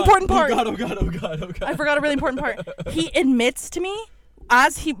forgot a really important part. Oh god. I forgot a really important part. He admits to me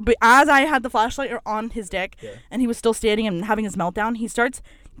as I had the flashlight on his dick and he was still standing and having his meltdown, he starts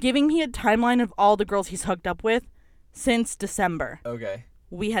giving me a timeline of all the girls he's hooked up with since December. Okay.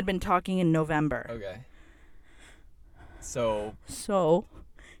 We had been talking in November. Okay. So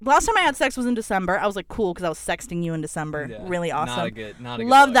last time I had sex was in December. I was like, cool, because I was sexting you in December. Yeah, really awesome. Not a good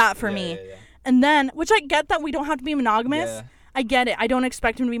Love look. that for me. Yeah. And then, which I get that we don't have to be monogamous. Yeah. I get it. I don't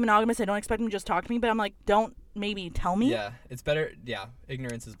expect him to be monogamous. I don't expect him to just talk to me. But I'm like, don't maybe tell me. Yeah, it's better. Yeah,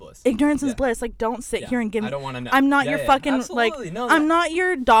 ignorance is bliss. Ignorance is bliss. Like, don't sit here and give me. I don't want to know. I'm not your fucking Absolutely. like. No, I'm not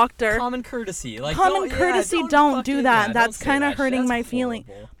your doctor. Common courtesy. Like Common courtesy. Don't do that. Yeah, That's kind of that hurting shit. my That's feeling.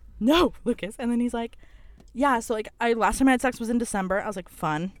 horrible. No, Lucas. And then he's like, yeah. So like, last time I had sex was in December. I was like,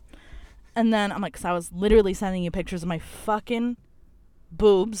 fun. And then I'm like, cause I was literally sending you pictures of my fucking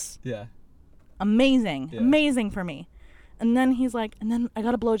boobs. Yeah. Amazing for me. And then he's like, and then I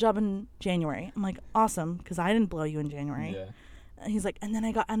got a blowjob in January. I'm like, awesome, because I didn't blow you in January. Yeah. And he's like, and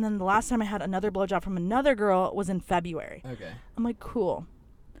then the last time I had another blowjob from another girl was in February. Okay. I'm like, cool.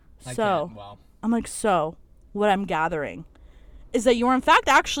 Wow. I'm like, so what I'm gathering is that you are in fact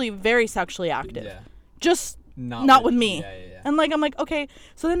actually very sexually active. Yeah. Just not with me. Yeah. And like, I'm like, okay.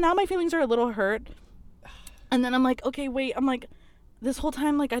 So then now my feelings are a little hurt. And then I'm like, okay, wait. I'm like, this whole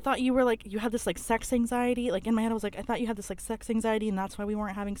time, like, I thought you were like, you had this like sex anxiety. Like in my head, I was like, I thought you had this like sex anxiety and that's why we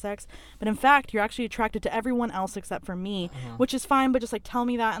weren't having sex. But in fact, you're actually attracted to everyone else except for me, which is fine. But just like tell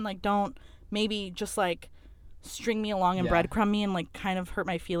me that and like don't maybe just like string me along and breadcrumb me and like kind of hurt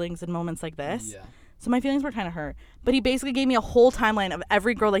my feelings in moments like this. Yeah. So my feelings were kind of hurt. But he basically gave me a whole timeline of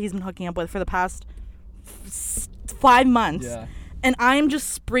every girl that he's been hooking up with for the past 5 months. Yeah. And I'm just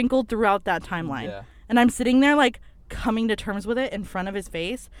sprinkled throughout that timeline. Yeah. And I'm sitting there like coming to terms with it in front of his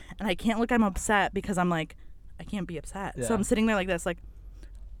face. And I can't look I'm upset because I'm like, I can't be upset. Yeah. So I'm sitting there like this, like,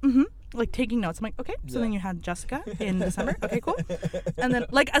 like taking notes. I'm like, okay, so then you had Jessica in December. Okay, cool. And then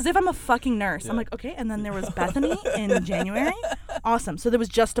like as if I'm a fucking nurse. I'm like, okay. And then there was Bethany in January. Awesome. So there was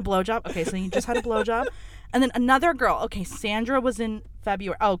just a blowjob. Okay, so you just had a blowjob. And then another girl. Okay, Sandra was in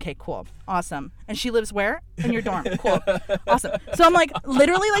February. Oh, okay, cool. Awesome. And she lives where? In your dorm. Cool. Awesome. So I'm like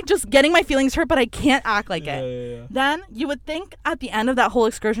literally like just getting my feelings hurt, but I can't act like it. Yeah. Then you would think at the end of that whole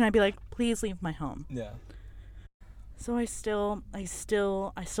excursion I'd be like, please leave my home. Yeah. So I still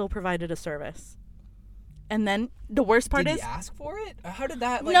provided a service. And then the worst part Did is he ask for it? How did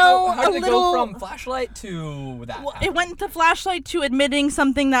that like No, how did a it little- go from flashlight to that? well, it went to flashlight to admitting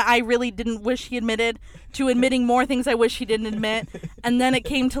something that I really didn't wish he admitted, to admitting more things I wish he didn't admit, and then it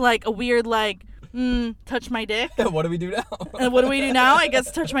came to like a weird like, touch my dick. What do we do now? And what do we do now? I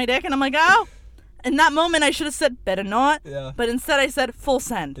guess touch my dick, and I'm like, oh. In that moment, I should have said better not, Yeah. but instead I said full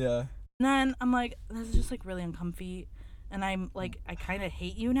send. Yeah. And then I'm like, this is just like really uncomfy, and I'm like, I kind of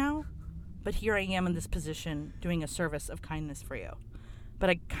hate you now, but here I am in this position doing a service of kindness for you,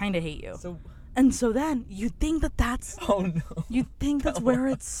 but I kind of hate you. And so then you think that that's Oh no. you think that's where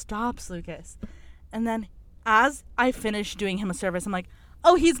it stops, Lucas. And then as I finish doing him a service, I'm like,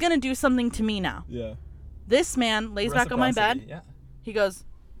 oh, he's gonna do something to me now. Yeah. This man lays back on my bed. Reciprocity, Yeah. He goes,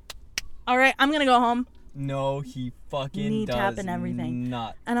 all right, I'm gonna go home. No, he fucking Knee does tap and everything.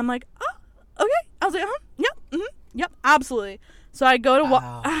 not. And I'm like, oh, okay. I was like, yep, absolutely. So I go to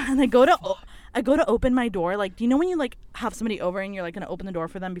and I go to open my door. Like, do you know when you like have somebody over and you're like gonna open the door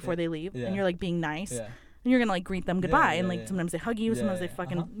for them before they leave, Yeah. and you're like being nice, Yeah. and you're gonna like greet them goodbye, and like yeah. sometimes they hug you, sometimes they yeah.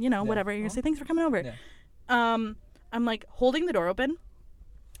 fucking you know whatever. You're gonna say thanks for coming over. Yeah. I'm like holding the door open,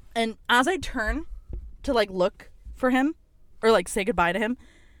 and as I turn to like look for him or like say goodbye to him,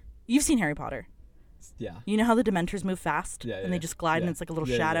 you've seen Harry Potter. Yeah. You know how the Dementors move fast Yeah, and they just glide and it's like a little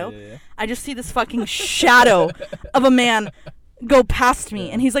Yeah, shadow? yeah. I just see this fucking shadow of a man go past me,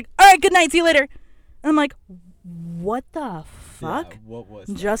 and he's like, all right, good night, see you later. And I'm like, what the fuck Yeah, what was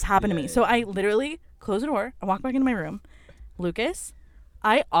that? just happened to me? Yeah, So I literally close the door, I walk back into my room. Lucas,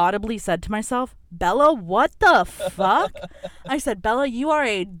 I audibly said to myself, Bella, what the fuck? I said, Bella, you are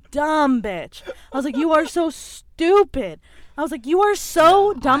a dumb bitch. I was like, you are so stupid. I was like, you are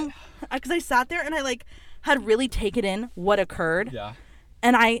so dumb. Because I sat there and I like had really taken in what occurred. Yeah.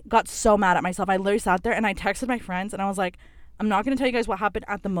 And I got so mad at myself. I literally sat there and I texted my friends and I was like, I'm not going to tell you guys what happened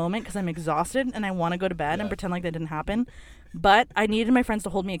at the moment because I'm exhausted and I want to go to bed and pretend like that didn't happen. But I needed my friends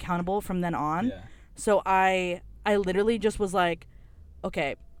to hold me accountable from then on. Yeah. So I literally just was like,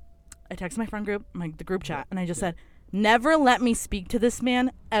 okay. I texted my friend group, the group chat, and I just said, never let me speak to this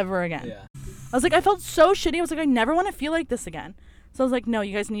man ever again. Yeah. I was like, I felt so shitty. I was like, I never want to feel like this again. So I was like, no,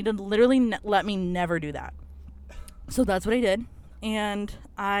 you guys need to literally let me never do that. So that's what I did. And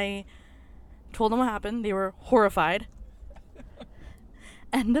I told them what happened. They were horrified.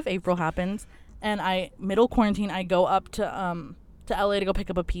 End of April happens. And middle quarantine, I go up to LA to go pick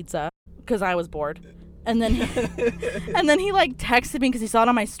up a pizza because I was bored. And then he like texted me because he saw it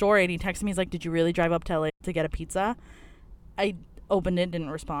on my story, and he texted me. He's like, did you really drive up to LA to get a pizza? I opened it,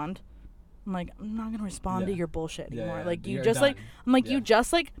 didn't respond. I'm like, I'm not gonna respond to your bullshit anymore. Yeah, like you you're just done. like, I'm like, Yeah. you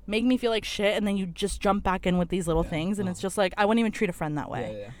just like make me feel like shit, and then you just jump back in with these little things, and it's just like I wouldn't even treat a friend that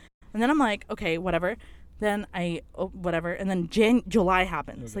way. Yeah. And then I'm like, okay, whatever. Then whatever, and then July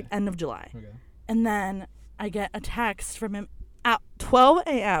happens, like end of July, Okay. and then I get a text from him at 12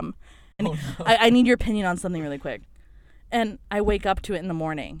 a.m. And Oh, no. I need your opinion on something really quick. And I wake up to it in the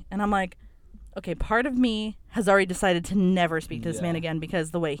morning, and I'm like, okay, part of me has already decided to never speak to this man again because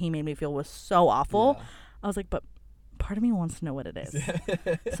the way he made me feel was so awful. Yeah. I was like, but part of me wants to know what it is.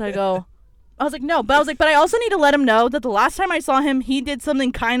 So I was like, no, but I was like, but I also need to let him know that the last time I saw him, he did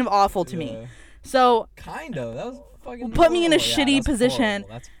something kind of awful to me. So Kind of. That was fucking put me in a horrible. Yeah, shitty that's position. horrible.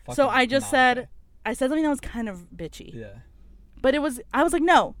 That's So fucking I just not said, okay. I said something that was kind of bitchy. Yeah. But I was like,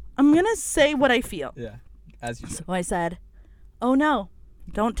 no, I'm going to say what I feel. Yeah. As you said. So I said, oh no,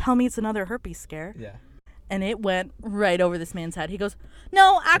 don't tell me it's another herpes scare. Yeah. And it went right over this man's head. He goes,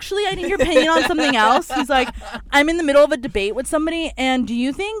 no, actually, I need your opinion on something else. He's like, I'm in the middle of a debate with somebody, and do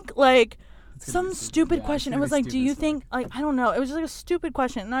you think, like, some stupid question. It was like, do you think, like, I don't know. It was just like a stupid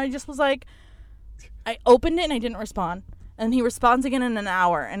question. And I just was like, I opened it and I didn't respond. And he responds again in an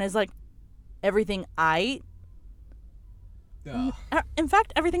hour and is like, everything in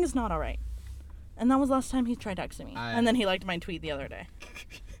fact, everything is not all right. And that was the last time he tried texting me. And then he liked my tweet the other day.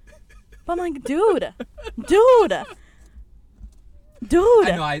 But I'm like, dude. I know,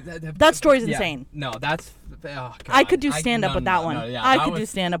 that story's insane. No, that's... Oh, God. I could do stand-up with that one. I could do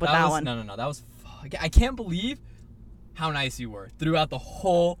stand-up with that one. No. That was... I can't believe how nice you were throughout the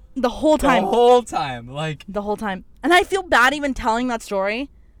whole time. The whole time. And I feel bad even telling that story.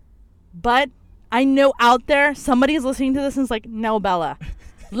 But I know out there, somebody's listening to this and is like, no, Bella.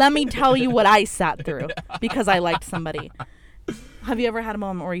 Let me tell you what I sat through because I liked somebody. Have you ever had a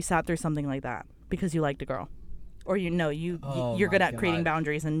moment where you sat through something like that because you liked a girl? Or you're good at creating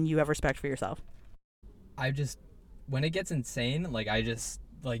boundaries and you have respect for yourself? When it gets insane, like, it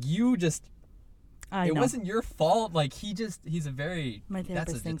know. wasn't your fault. Like, he's a very... My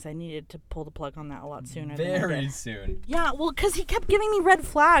therapist thinks I needed to pull the plug on that a lot sooner. Very soon. Yeah, well, because he kept giving me red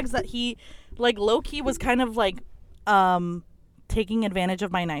flags that he, like, low-key was kind of, like, taking advantage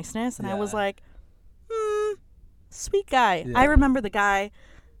of my niceness. And I was like, sweet guy. Yeah. I remember the guy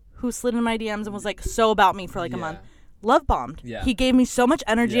who slid in my DMs and was, like, so about me for, like, a month. Love bombed. Yeah. He gave me so much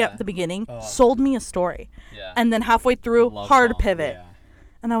energy at the beginning, sold me a story. Yeah. And then halfway through, hard pivot. Yeah.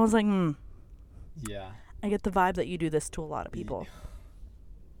 And I was like, Yeah. I get the vibe that you do this to a lot of people.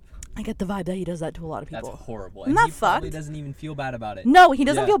 I get the vibe that he does that to a lot of people. That's horrible. And he probably doesn't even feel bad about it. No, he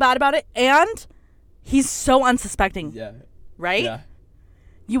doesn't feel bad about it. And he's so unsuspecting. Yeah. Right? Yeah.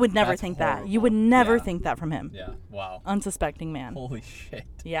 You would never think that. You would never think that from him. Yeah. Wow. Unsuspecting man. Holy shit.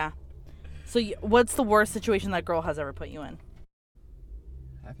 Yeah. So what's the worst situation that girl has ever put you in?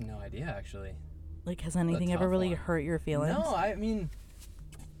 I have no idea, actually. Like, has anything ever really hurt your feelings? No, I mean,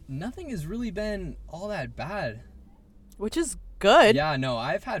 nothing has really been all that bad. Which is good. Yeah, no,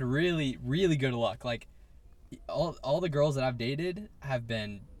 I've had really, really good luck. Like, all the girls that I've dated have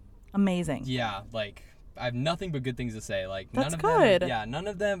been... amazing. Yeah, like, I have nothing but good things to say. Like, That's none of good. them... Yeah, none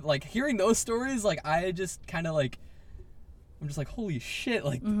of them... Like, hearing those stories, like, I just kind of, like... I'm just like, holy shit,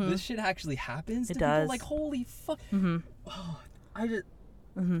 like, this shit actually happens? It to does. People? Like, holy fuck. Oh, I just...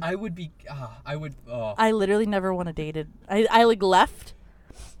 I would be... I literally never want to date. I like, left...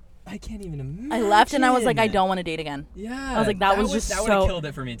 I can't even imagine. I left and I was like, I don't want to date again. Yeah. I was like, that would have killed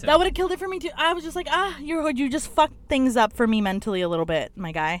it for me too. That would have killed it for me too. I was just like, you just fucked things up for me mentally a little bit,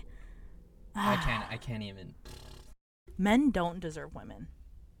 my guy. I can't even. Men don't deserve women.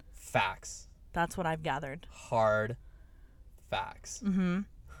 Facts. That's what I've gathered. Hard facts. And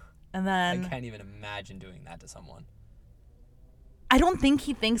then I can't even imagine doing that to someone. I don't think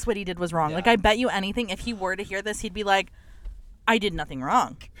he thinks what he did was wrong. Yeah. Like, I bet you anything, if he were to hear this, he'd be like, I did nothing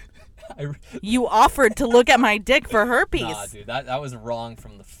wrong. You offered to look at my dick for herpes. Nah, dude, that was wrong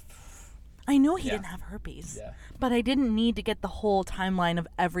from the... I know he didn't have herpes. Yeah. But I didn't need to get the whole timeline of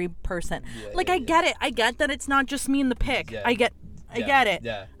every person. Yeah, I get it. I get that it's not just me in the pic. Yeah. I get it.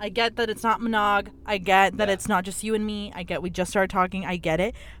 Yeah. I get that it's not monog. I get that it's not just you and me. I get we just started talking. I get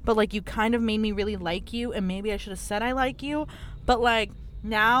it. But, like, you kind of made me really like you, and maybe I should have said I like you. But, like,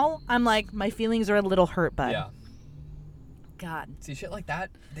 now I'm like, my feelings are a little hurt, bud. Yeah. God. See, shit like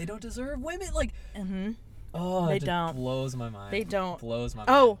that, they don't deserve women. Like, oh, they don't. Blows my mind. They don't. Blows my mind.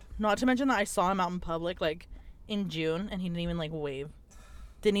 Oh, not to mention that I saw him out in public, like, in June, and he didn't even, like, wave.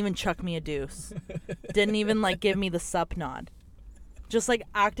 Didn't even chuck me a deuce. Didn't even, like, give me the sup nod. Just, like,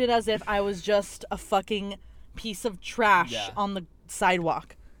 acted as if I was just a fucking piece of trash on the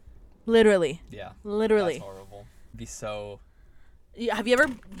sidewalk. Literally. Yeah. Literally. That's horrible. It'd be so... Have you ever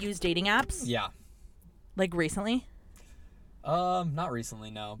used dating apps? Yeah. Like, recently? Not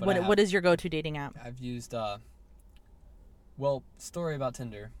recently, no. But what is your go-to dating app? I've used, story about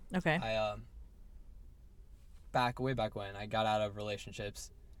Tinder. Okay. I, way back when, I got out of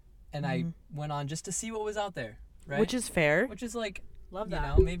relationships, and I went on just to see what was out there, right? Which is fair. Which is, like, love that.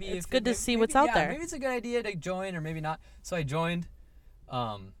 You know, maybe it's good to see what's out there. Maybe it's a good idea to join, or maybe not. So I joined,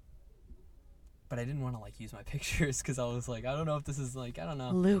 but I didn't want to, like, use my pictures, because I was like, I don't know if this is, like, I don't know.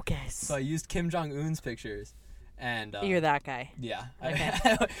 Lucas. So I used Kim Jong-un's pictures. And you're that guy. Yeah.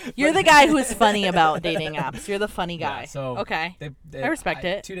 Okay. You're the guy who's funny about dating apps. You're the funny guy. Yeah, so okay. I respect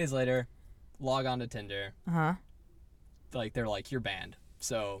it. 2 days later, log on to Tinder. Like, they're like, you're banned.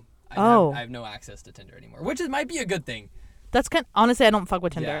 So I have no access to Tinder anymore, which might be a good thing. That's honestly, I don't fuck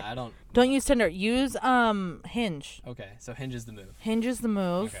with Tinder. Yeah, I don't. Don't use Tinder. Use Hinge. Okay, so Hinge is the move. Hinge is the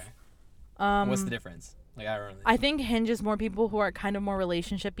move. Okay. What's the difference? Like, I don't really. I think Hinge is more people who are kind of more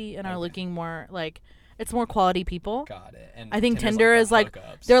relationship-y and are looking more like it's more quality people. Got it. And I think Tinder's Tinder is like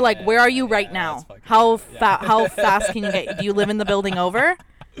they're like, where are you right now? How fast can you get? Do you live in the building over?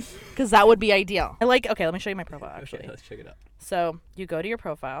 Because that would be ideal. Okay, let me show you my profile actually. Okay, let's check it out. So you go to your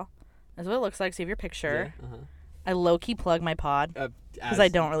profile. That's what it looks like. Save your picture. Yeah, I low-key plug my pod because I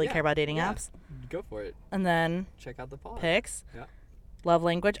don't really care about dating apps. Go for it. And then check out the pod. Pics. Yeah. Love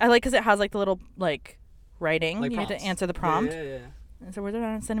language. I like because it has like the little like writing. Like you prompts. have to answer the prompt. Yeah. And so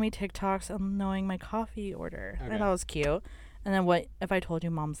they're sending me TikToks on knowing my coffee order. Okay. I thought it was cute. And then what if I told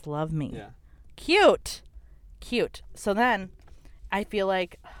you moms love me? Yeah. Cute. So then I feel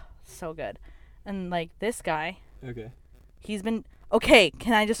like so good. And like this guy. Okay. He's been okay.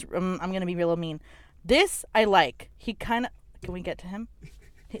 Can I just? I'm gonna be real mean. This I like. He kind of. Can we get to him?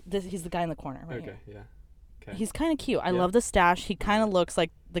 He's the guy in the corner. Right here. Yeah. Okay. He's kind of cute. I love the stash. He kind of looks like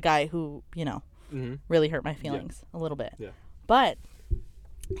the guy who really hurt my feelings a little bit. Yeah. But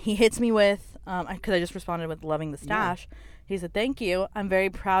he hits me with because I just responded with loving the stash. Yeah. He said, "Thank you. I'm very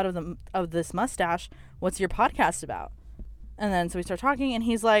proud of this mustache. What's your podcast about?" And then so we start talking, and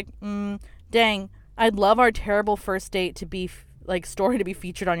he's like, "Dang, I'd love our terrible first date to be story to be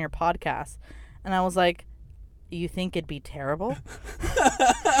featured on your podcast." And I was like, "You think it'd be terrible?"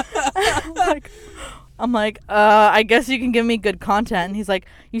 I'm like, I guess you can give me good content. And he's like,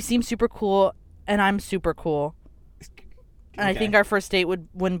 "You seem super cool, and I'm super cool. And I think our first date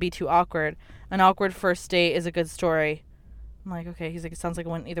wouldn't be too awkward. An awkward first date is a good story." I'm like, okay. He's like, "It sounds like it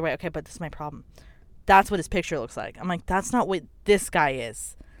went either way." Okay, but this is my problem. That's what his picture looks like. I'm like, that's not what this guy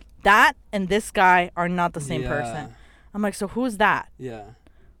is. That and this guy are not the same person. I'm like, so who's that? Yeah.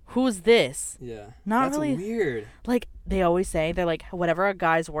 Who's this? Yeah. Not That's really weird. Like they always say, they're like, whatever a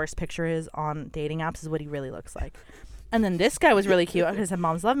guy's worst picture is on dating apps is what he really looks like. And then this guy was really cute. I said,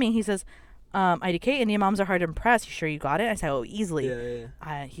 "Moms love me." He says, "IDK, Indian moms are hard to impress. You sure you got it?" I said, "Oh, easily."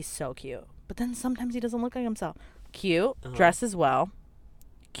 Yeah. He's so cute. But then sometimes he doesn't look like himself. Cute, dresses well,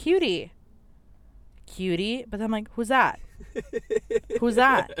 cutie. But I'm like, who's that? Who's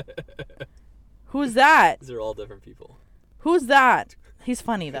that? Who's that? These are all different people. Who's that? He's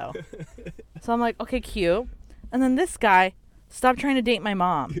funny though. So I'm like, okay, cute. And then this guy, "Stop trying to date my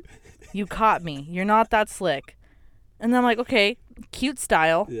mom. You caught me. You're not that slick." And then I'm like, okay, cute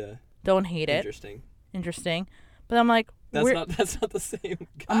style. Yeah. Don't hate it. Interesting. But I'm like, that's not the same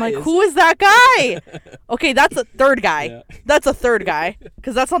guy. I'm like, who is that guy? Okay, that's a third guy. Yeah. That's a third guy.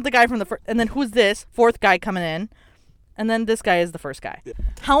 Because that's not the guy from the first. And then who's this? Fourth guy coming in. And then this guy is the first guy. Yeah.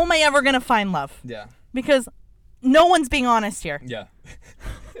 How am I ever going to find love? Yeah. Because no one's being honest here. Yeah.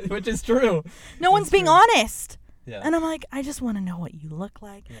 Which is true. No one's being honest. Yeah. And I'm like, I just want to know what you look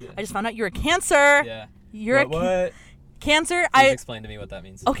like. Yeah. I just found out you're a Cancer. Yeah. You're what? Cancer. Please explain to me what that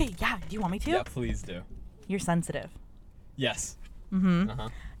means. Okay, yeah. Do you want me to? Yeah, please do. You're sensitive. Yes. Mm-hmm.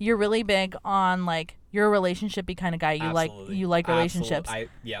 You're really big on you're a relationship-y kind of guy. You like relationships.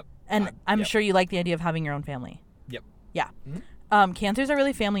 Yep. And I'm sure you like the idea of having your own family. Yep. Yeah. Mm-hmm. Cancers are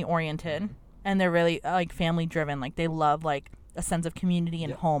really family-oriented, and they're really family-driven. Like they love a sense of community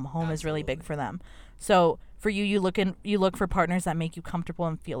and home. Home is really big for them. So for you look for partners that make you comfortable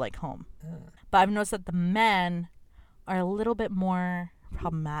and feel like home. But I've noticed that the men are a little bit more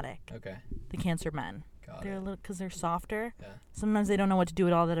problematic. Okay. The Cancer men. They're a little because they're softer. Yeah. Sometimes they don't know what to do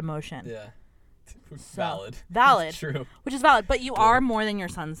with all that emotion. Yeah. Valid. True. Which is valid, but you are more than your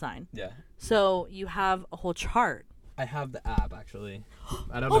sun sign. Yeah. So you have a whole chart. I have the app actually.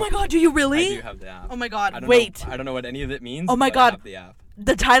 I don't know. Oh my god, do you really? I do have the app. Oh my god, I don't know what any of it means. Oh my god. I have the app.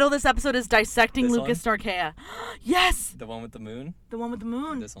 The title of this episode is Dissecting Lucas Narkea. Yes. The one with the moon? The one with the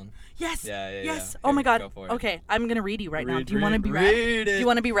moon. This one. Yes. Yeah. Yes. Okay, oh my god. Go for it. Okay, I'm going to read you right now. Do you want to be read read? It. Do you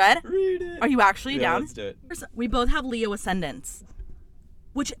want to be read? Read it. Are you actually down? Let's do it. We both have Leo ascendants,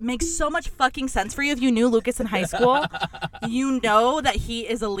 which makes so much fucking sense for you. If you knew Lucas in high school, you know that he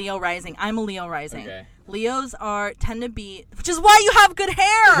is a Leo rising. I'm a Leo rising. Okay. Leos tend to be, which is why you have good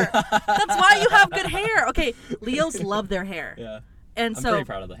hair. That's why you have good hair. Okay, Leos love their hair. Yeah. And I'm pretty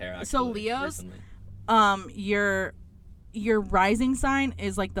proud of the hair, actually. So Leos, recently. your rising sign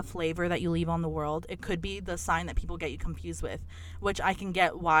is like the flavor that you leave on the world. It could be the sign that people get you confused with, which I can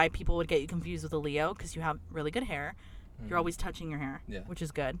get why people would get you confused with a Leo, because you have really good hair. You're always touching your hair, which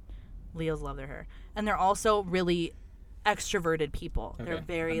is good. Leos love their hair. And they're also really extroverted people. Okay. They're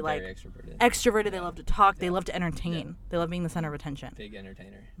very extroverted. Yeah. They love to talk. They love to entertain. Yeah. They love being the center of attention. Big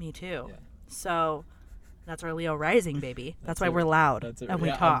entertainer. Me too. Yeah. So that's our Leo rising, baby. That's why we're loud and we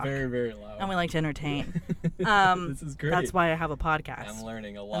talk. I'm very, very loud. And we like to entertain. This is great. That's why I have a podcast. I'm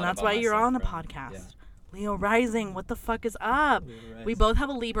learning a lot. And that's why you're on a podcast. Yeah. Leo rising. What the fuck is up? We both have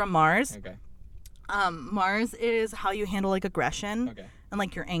a Libra Mars. Okay. Mars is how you handle like aggression and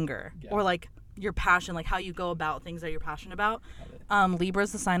like your anger or like your passion, like how you go about things that you're passionate about. Libra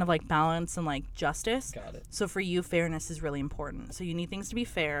is the sign of like balance and like justice. Got it. So for you, fairness is really important. So you need things to be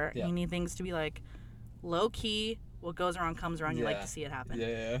fair. You need things to be like low key. What goes around comes around. You like to see it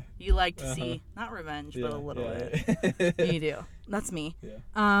happen. You like to see not revenge, but a little bit. You do. That's me.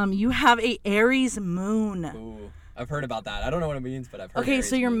 You have a Aries moon. Ooh, I've heard about that. I don't know what it means, but I've heard. Okay, Aries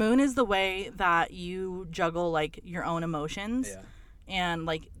so your moon is the way that you juggle like your own emotions. And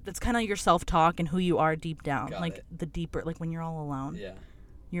like that's kind of your self-talk and who you are deep down. The deeper, like when you're all alone.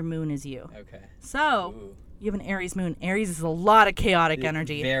 Your moon is you. Okay. So you have an Aries moon. Aries is a lot of chaotic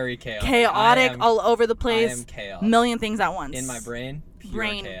energy. Very chaotic. Chaotic, all over the place. I am chaos. Million things at once. In my brain,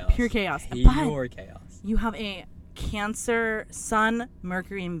 pure chaos. Pure chaos. You have a Cancer, Sun,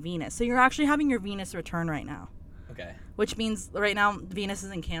 Mercury, and Venus. So you're actually having your Venus return right now. Okay. Which means right now Venus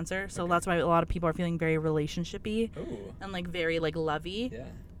is in Cancer, so that's why a lot of people are feeling very relationshipy and like very like lovey.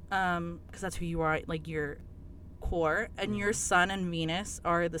 Because that's who you are, like your core, and your Sun and Venus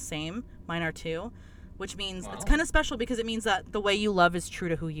are the same. Mine are too, which means it's kind of special because it means that the way you love is true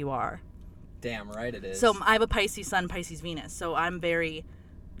to who you are. Damn right it is. So I have a Pisces Sun, Pisces Venus, so I'm very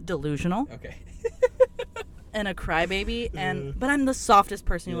delusional. Okay. And a crybaby, but I'm the softest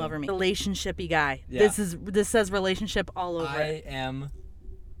person you'll ever meet. Relationshipy guy. This says relationship all over it. I am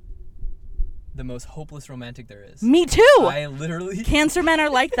the most hopeless romantic there is. Me too. I literally Cancer men are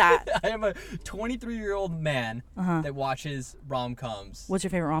like that. I am a 23-year-old man that watches rom-coms. What's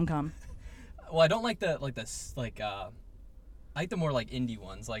your favorite rom-com? Well, I don't like I like the more like indie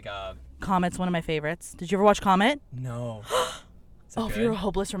ones, like Comet's one of my favorites. Did you ever watch Comet? No. If you're a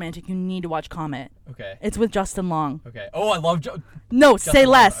hopeless romantic, you need to watch Comet. Okay. It's with Justin Long. Okay. Oh, I love No, Justin say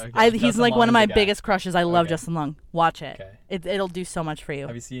Long. less. Okay. He's Justin like Long one of is my the guy. biggest crushes. I love Justin Long. Watch it. Okay. It'll do so much for you.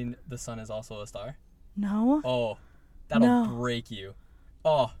 Have you seen The Sun Is Also a Star? No. Oh, that'll break you.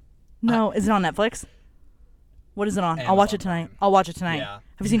 Oh. No. Is it on Netflix? What is it on? Amazon I'll watch it tonight. Prime. I'll watch it tonight. Yeah.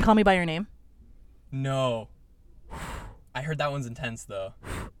 Have you seen Call Me By Your Name? No. I heard that one's intense though.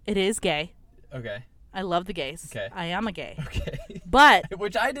 It is gay. Okay. I love the gays. Okay. I am a gay. Okay. But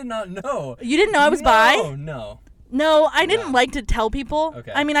which I did not know. You didn't know I was bi? No. No, I didn't like to tell people.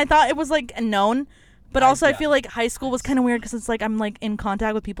 Okay. I mean, I thought it was like known, but also I feel like high school was kind of weird because it's like I'm like in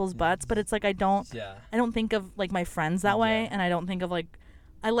contact with people's butts, but it's like I don't think of like my friends that way, and I don't think of like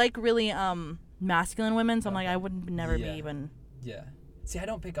I like really masculine women, so I'm like I would never be even. Yeah. See, I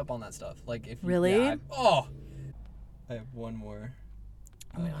don't pick up on that stuff. Like if really. I have one more.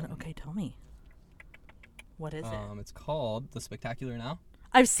 Oh my god. Okay, tell me. What is it? It's called The Spectacular Now.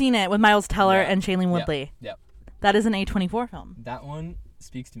 I've seen it with Miles Teller and Shailene Woodley. Yep. That is an A24 film. That one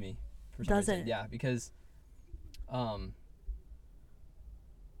speaks to me. For some Does reason. it? Yeah, because I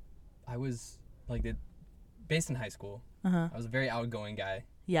was like based in high school. I was a very outgoing guy.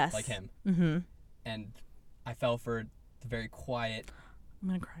 Yes. Like him. Mm-hmm. And I fell for the very quiet. I'm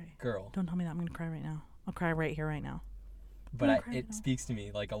gonna cry. Girl. Don't tell me that. I'm gonna cry right now. I'll cry right here, right now. But it speaks to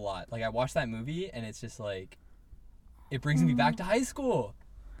me like a lot. Like I watched that movie and it's just like it brings me back to high school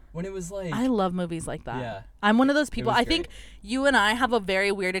when it was like I love movies like that. Yeah. I'm one of those people. I think you and I have a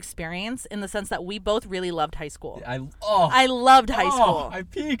very weird experience in the sense that we both really loved high school. I loved high school. I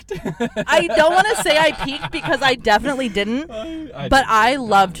peaked. I don't want to say I peaked because I definitely didn't. But I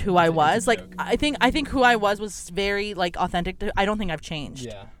loved who I was. Like I think who I was very like authentic. I don't think I've changed.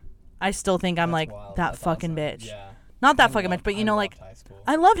 Yeah. I still think I'm like wild. that That's fucking awesome. bitch. Yeah. Not that fucking bitch, but you know, like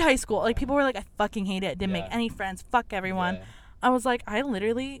I loved high school. Like people were like, I fucking hate it. Didn't make any friends. Fuck everyone. Yeah. I was like, I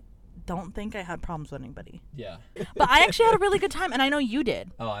literally don't think I had problems with anybody. Yeah. But I actually had a really good time, and I know you did.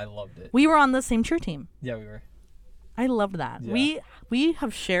 Oh, I loved it. We were on the same cheer team. Yeah, we were. I loved that. Yeah. We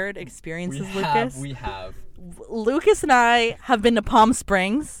have shared experiences, Lucas. We have. Lucas and I have been to Palm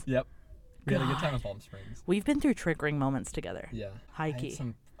Springs. Yep. We had a good time in Palm Springs. We've been through triggering moments together. Yeah. High key.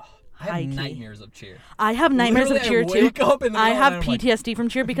 I have nightmares of cheer. I have nightmares of cheer too. I have PTSD from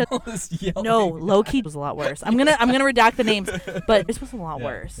cheer because no, low key was a lot worse. I'm gonna redact the names, but this was a lot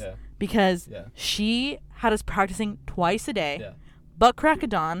worse because she had us practicing twice a day, butt crack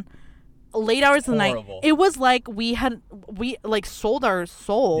of dawn, late hours of the night. It was like we sold our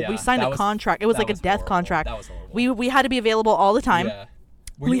soul. We signed a contract. It was like a death contract. That was horrible. We had to be available all the time. Yeah.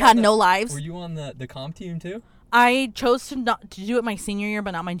 We had no lives. Were you on the comp team too? I chose to do it my senior year,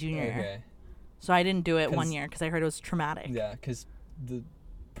 but not my junior year. Okay. So I didn't do it one year because I heard it was traumatic. Yeah, because the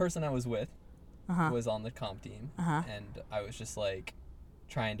person I was with was on the comp team, and I was just like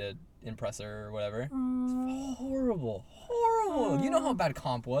trying to impress her or whatever. It was horrible. You know how bad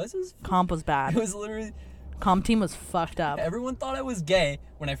comp was? Comp was bad. It was literally... Comp team was fucked up. Everyone thought I was gay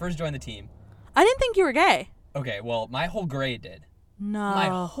when I first joined the team. I didn't think you were gay. Okay, well, my whole grade did. No. My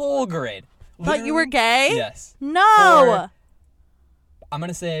whole grade. But you were gay? Yes. No. I'm going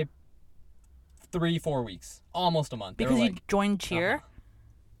to say 3-4 weeks. Almost a month. Because you joined cheer?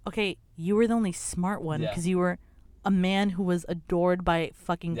 Okay, you were the only smart one because you were a man who was adored by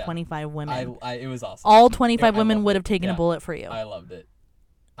fucking 25 women. It was awesome. All 25 women would have taken a bullet for you. I loved it.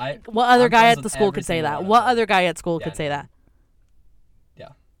 What other guy at the school could say that? What other guy at school could say that? Yeah.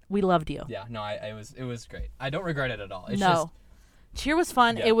 We loved you. Yeah, no, it was great. I don't regret it at all. It's no. Just, cheer was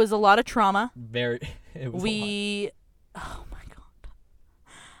fun. It was a lot of trauma. It was oh my god.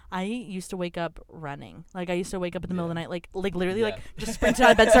 I used to wake up running. Like, I used to wake up in the middle of the night, like literally, like, just sprinted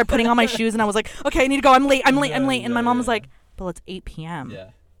out of bed, start putting on my shoes, and I was like, okay, I need to go. I'm late. And my mom was like, but it's 8 p.m. Yeah.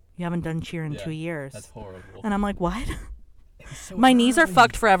 You haven't done cheer in 2 years. That's horrible. And I'm like, what? So my knees are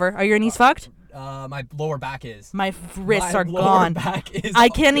fucked forever. Are your knees fucked? My lower back is. My wrists are gone. Back is I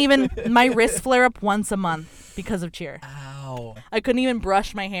can't even. My wrists flare up once a month because of cheer. Ow. I couldn't even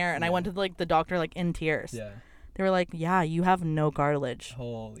brush my hair, and I went to the doctor in tears. Yeah. They were like, yeah, you have no cartilage.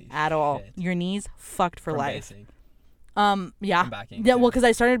 Holy at all. shit. Your knees fucked for life. Basing. Yeah. Yeah, well, because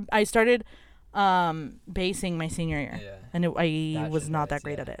I started basing my senior year. Yeah. And I was not that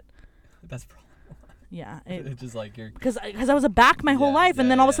great at it. That's probably. Yeah. It's just like you're. Because I was a back my whole life,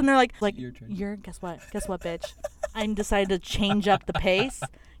 and then all of a sudden they're like, your turn. guess what, bitch? I decided to change up the pace.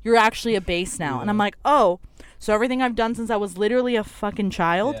 You're actually a base now. And I'm like, oh, so everything I've done since I was literally a fucking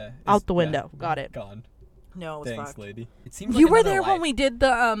child, out the window. Got it. Gone. No, it was Thanks, fucked. lady. It seems you like were there life. when we did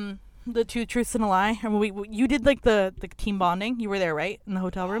the 2 truths and a lie, and you did like the team bonding. You were there, right, in the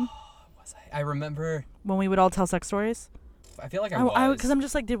hotel room? Was I remember when we would all tell sex stories. I feel like I was. Because I'm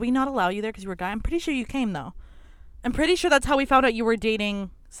just like, did we not allow you there because you were a guy? I'm pretty sure you came though. I'm pretty sure that's how we found out you were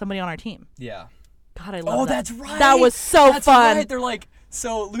dating somebody on our team. Yeah. God, I love that. Oh, that's right. That was so fun. Right. They're like,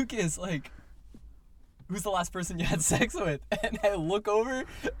 so Luke is like, who's the last person you had sex with? And I look over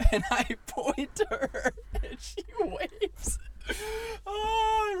and I point to her and she waves.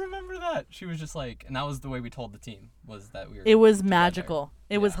 Oh, I remember that. She was just like, and that was the way we told the team, was that we were. It was magical.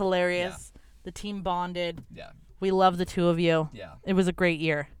 It was hilarious. Yeah. The team bonded. Yeah. We loved the two of you. Yeah. It was a great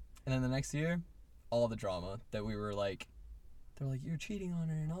year. And then the next year, all the drama that we were like, they're like, you're cheating on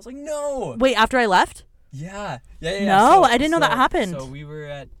her. And I was like, no. Wait, after I left? Yeah. No, I didn't know that happened. So we were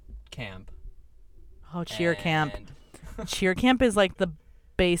at camp. Oh, cheer camp. Cheer camp is like the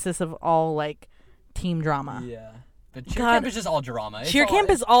basis of all like team drama. Yeah. But cheer camp is just all drama. Cheer camp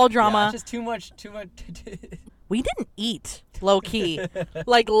is all drama. Yeah, it's just too much. We didn't eat low key.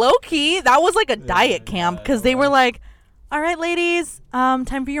 Like low key, that was like a diet camp because they were like, all right, ladies,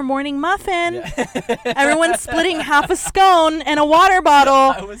 time for your morning muffin. Yeah. Everyone's splitting half a scone and a water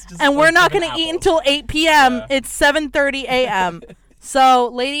bottle, and we're not going to eat until 8 p.m. Yeah. It's 7:30 a.m. So,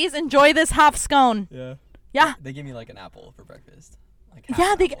 ladies, enjoy this half scone. Yeah. Yeah. They gave me like an apple for breakfast. Like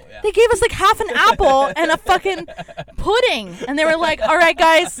they gave us like half an apple and a fucking pudding. And they were like, all right,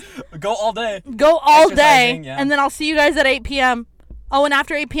 guys. Go all day. Go all day. Yeah. And then I'll see you guys at 8 p.m. Oh, and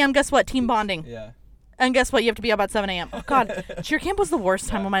after 8 p.m., guess what? Team bonding. Yeah. And guess what? You have to be up at 7 a.m. Oh, God. Cheer camp was the worst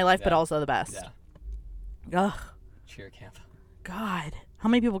time of my life, but also the best. Yeah. Ugh. Cheer camp. God. How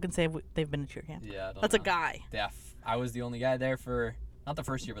many people can say they've been to cheer camp? Yeah, I don't That's know. a guy. Yeah. I was the only guy there for, not the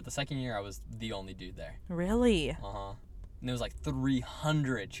first year, but the second year I was the only dude there. Really? Uh-huh. And there was like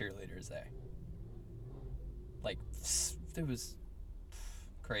 300 cheerleaders there. Like, it was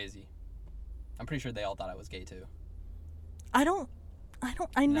crazy. I'm pretty sure they all thought I was gay too. I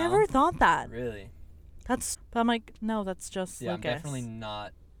never thought that. Really? But I'm like, no, that's just yeah, Lucas. I'm definitely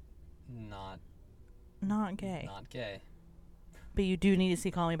not gay. Not gay. But you do need to see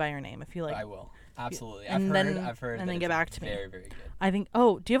Call Me By Your Name if you like. I will. Absolutely. I've heard. And then get back to me. Very, very good. I think.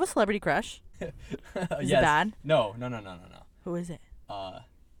 Oh, do you have a celebrity crush? Is it bad? No. Who is it?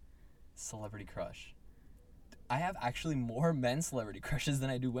 Celebrity crush. I have actually more men celebrity crushes than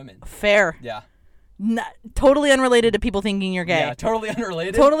I do women. Fair. Yeah. Totally unrelated to people thinking you're gay. Yeah, totally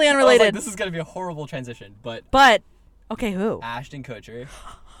unrelated. Totally unrelated. I was like, this is gonna be a horrible transition, but okay, who? Ashton Kutcher.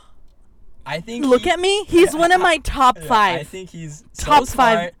 I think. Look at me. He's one of my top 5. I think he's top so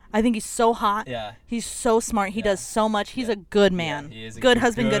 5. Smart. I think he's so hot. Yeah. He's so smart. He does so much. He's a good man. Yeah, he is good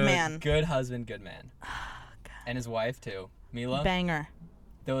husband, good man. Good husband, good man. And his wife too, Mila. Banger.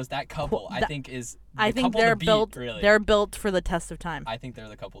 That couple, I think is. I think they're built. Really. They're built for the test of time. I think they're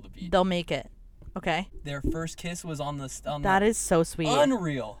the couple to beat. They'll make it. Okay. Their first kiss was on the. That is so sweet.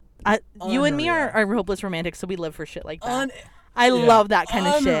 Unreal. You and me are hopeless romantics, so we live for shit like that. I love that kind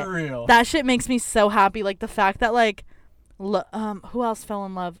of shit. That shit makes me so happy. Like the fact that like Who else fell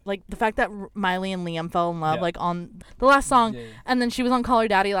in love? Like the fact that Miley and Liam fell in love, Yeah. like on the last song, Yeah. and then she was on Call Her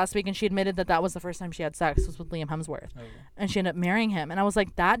Daddy last week, and she admitted that was the first time she had sex was with Liam Hemsworth, Oh, and she ended up marrying him. And I was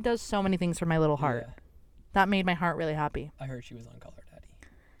like, that does so many things for my little heart. yeah. That made my heart really happy. I heard she was on Call Her Daddy.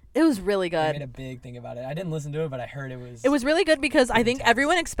 It was really I made good. a big thing about it. I didn't listen to it, but I heard it was. It was really good because I think intense.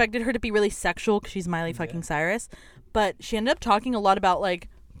 everyone expected her to be really sexual because she's Miley fucking Cyrus, but she ended up talking a lot about like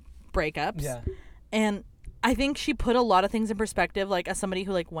breakups. Yeah. And I think she put a lot of things in perspective, like as somebody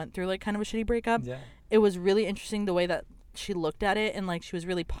who like went through like kind of a shitty breakup. Yeah. It was really interesting the way that she looked at it, and like she was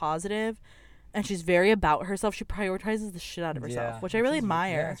really positive, and she's very about herself. She prioritizes the shit out of herself, Yeah. which I really is-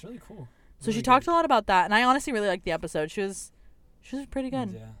 admire. Yeah, it's really cool. So she talked a lot about that, and I honestly really liked the episode. She was pretty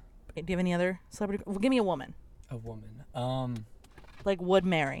good. Yeah. Do you have any other celebrity? Well, give me a woman. A woman. Like would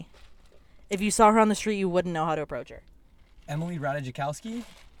marry. If you saw her on the street, you wouldn't know how to approach her. Emily Ratajkowski.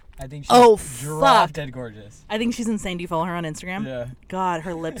 I think she's Oh, drop fuck. dead gorgeous. I think she's insane. Do you follow her on Instagram? Yeah. God,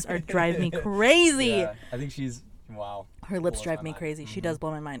 her lips are driving me crazy. Yeah. I think she's wow. Her lips Blows drive my me mind. crazy. She Mhm. does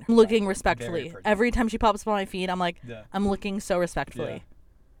blow my mind. I'm looking respectfully. pretty. Every time she pops up on my feed, I'm like, Yeah. I'm looking so respectfully.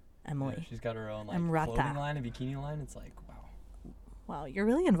 Emily. Yeah, she's got her own like Emrata. clothing line, a bikini line. It's like wow. Wow, you're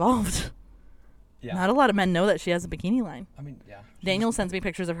really involved. Yeah. Not a lot of men know that she has a bikini line. I mean, yeah. Daniel sends me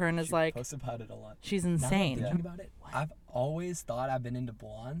pictures of her and is she like, posts about it a lot. she's Now that I'm insane. thinking about it, I've always thought I've been into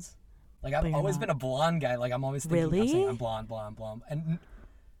blondes. Like But I've you're always not. been a blonde guy. Like I'm always thinking I'm, Really? saying I'm blonde. And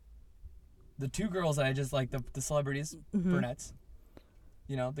the two girls that I just like, the celebrities, Mm-hmm. brunettes.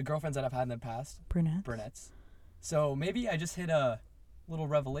 You know, the girlfriends that I've had in the past, Brunette. brunettes. So maybe I just hit a little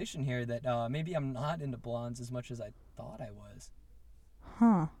revelation here that maybe I'm not into blondes as much as I thought I was.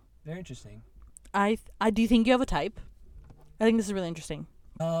 Huh. Very interesting. I do you think you have a type? I think this is really interesting.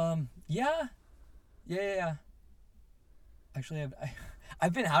 Yeah. Actually,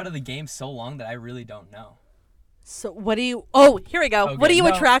 I've been out of the game so long that I really don't know. So what do you? Oh, here we go. Okay, what are you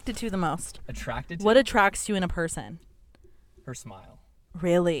no. attracted to the most? Attracted to What attracts you in a person? her smile.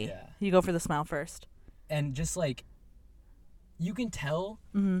 Really? Yeah. You go for the smile first. And just like, you can tell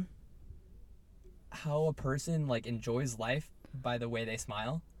Mm-hmm. how a person like enjoys life by the way they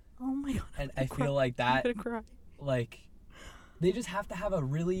smile. Oh my god. And I feel like I'm that, gonna cry. like, they just have to have a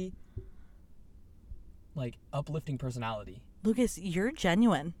really like uplifting personality. Lucas, you're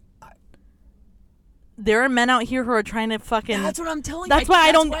genuine. There are men out here who are trying to fucking. That's what I'm telling you. That's why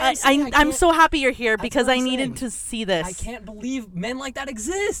I don't. I'm saying I I'm can't- so happy you're here That's because what I I'm needed saying. to see this. I can't believe men like that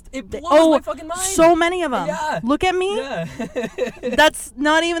exist. It blows Oh, my fucking mind. so many of them. Yeah. Look at me. Yeah. That's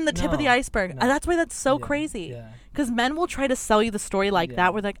not even the tip of the No, iceberg. no. That's why that's so Yeah, crazy. yeah. Because men will try to sell you the story like Yeah.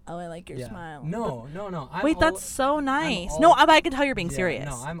 that. We're like, oh, I like your Yeah. smile. No. But- I'm wait, all- that's so nice. all- No, I can tell you're being yeah, serious.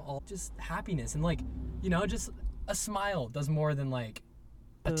 No, I'm all just happiness and like, you know, just a smile does more than like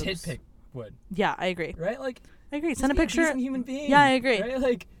a tit Boobs. pic would, Yeah, I agree. right? Like, I agree. just Send a be picture. decent human being. Yeah, I agree. Right?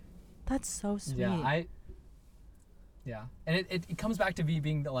 Like, That's so sweet. yeah, and it comes back to me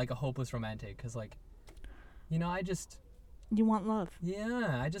being like a hopeless romantic because like, you know, You want love.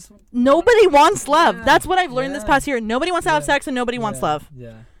 I just Nobody wants love. Yeah, That's what I've learned this yeah. past year. Nobody wants to have Yeah, sex and nobody wants yeah, love.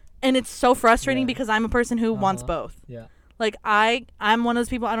 Yeah, And it's so frustrating Yeah. because I'm a person who wants both. yeah. Like I'm one of those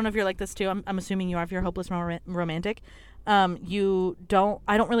people. I don't know if you're like this too. I'm assuming you are. If you're a hopeless romantic,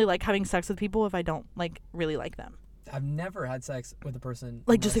 I don't really like having sex with people if I don't like really like them. I've never had sex with a person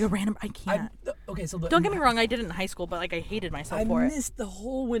Like just like a unless- random. I can't. Okay, so Don't get me wrong. I did it in high school, but like I hated myself I for it. missed the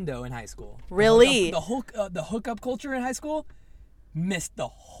whole window in high school. Really? The hookup culture in high school, missed the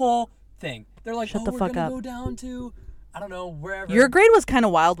whole thing. They're like, Shut oh, the we're fuck gonna up. go down to, I don't know, wherever. Your grade was kind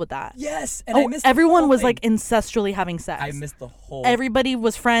of wild with that. Yes, and I Oh, missed the everyone whole was thing. like incestually having sex. I missed the whole. Everybody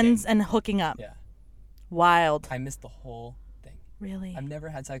was friends and hooking up. Yeah, Wild. I missed the whole thing. Really? I've never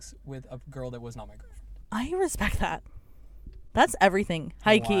had sex with a girl that was not my girlfriend. I respect that. That's everything.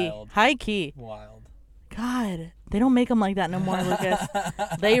 High key. Wild. High key. Wild. God, they don't make them like that no more, Lucas.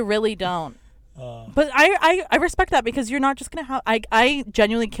 They really don't. Uh, But I respect that because you're not just gonna have. I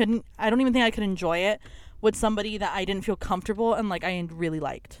genuinely couldn't. I don't even think I could enjoy it with somebody that I didn't feel comfortable and like I really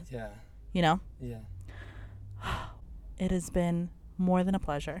liked. yeah, You know, yeah. it has been more than a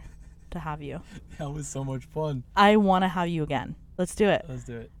pleasure to have you. That was so much fun. I want to have you again. Let's do it. Let's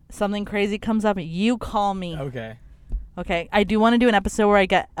do it. Something crazy comes up, you call me. Okay. Okay. I do want to do an episode where I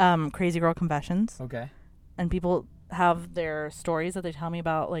get crazy girl confessions Okay. and people have their stories that they tell me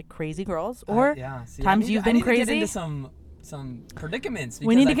about like crazy girls or yeah. See, times you've been I need crazy. To get into some predicaments.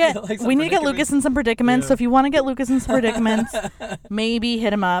 we need to because I get feel like some we need to get predicaments- Lucas in some predicaments. So Yeah. if you want to get Lucas in some predicaments, maybe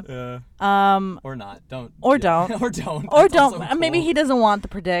hit him up. Yeah. Um Or not. Don't. Or yeah. don't. or don't. or That's don't. also Maybe cool. he doesn't want the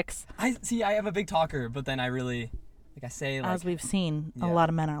predicts. I see. I am a big talker, but then I really, like I say, like As we've seen, a yeah. lot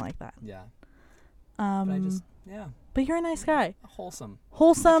of men are like that. yeah. But I just, yeah. But you're a nice guy. Wholesome. I try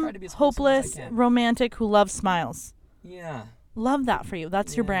Wholesome, to be as wholesome as I hopeless, can. romantic, who loves smiles. Yeah. Love that for you.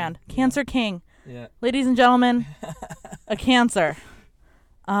 That's your Yeah, brand. yeah. Cancer King. Yeah. Ladies and gentlemen, a Cancer.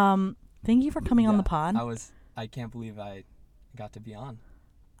 Thank you for coming on the pod. I can't believe I got to be on.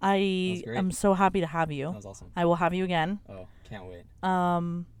 I great. am so happy to have you. That was awesome. I will have you again. Oh, can't wait.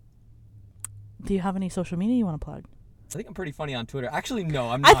 Do you have any social media you want to plug? I think I'm pretty funny on Twitter. Actually, no,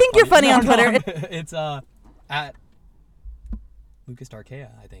 I'm not. I think you're funny No, on no, Twitter. It's at Lucas Darkea,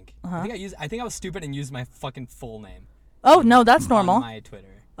 I think. I think I was stupid and used my fucking full name. Oh, no, that's normal. On my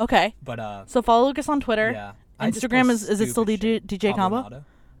Twitter. Okay. But So follow Lucas on Twitter. yeah. I just Instagram post is it still stupid shit. DJ Cabo? Nado.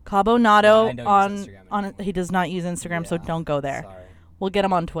 Cabo Yeah, Nado I don't use on Instagram anymore. he does not use Instagram, so Yeah, don't go there. Sorry. We'll get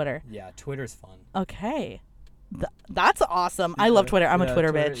him on Twitter. Yeah, Twitter's fun. Okay. That's awesome. I love Twitter. I'm a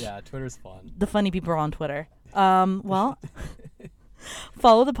Twitter bitch. Yeah, Twitter's fun. The funny people are on Twitter. Well,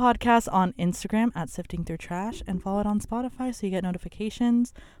 follow the podcast on Instagram at Sifting Through Trash and follow it on Spotify so you get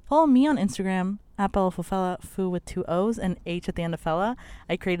notifications. Follow me on Instagram at Bella Fofella, Foo with 2 O's and H at the end of Fella.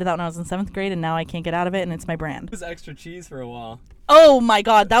 I created that when I was in 7th grade and now I can't get out of it and it's my brand. It was extra cheese for a while. Oh my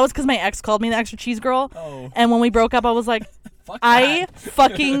God. That was because my ex called me the extra cheese girl. Oh. And when we broke up, I was like, Fuck I that.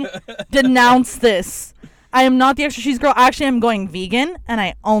 fucking denounce this. I am not the extra cheese girl. Actually, I'm going vegan and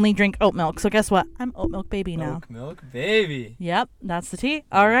I only drink oat milk. So guess what? I'm oat milk baby now. Oat milk baby. Yep, that's the tea.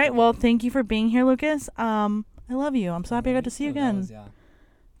 All right. Well, thank you for being here, Lucas. I love you. I'm so happy I got to see you again.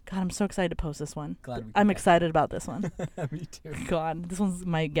 God, I'm so excited to post this one. Glad we I'm could excited about this one. Me too. God, this one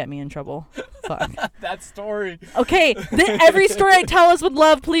might get me in trouble. Fuck. That story. Okay, every story I tell is with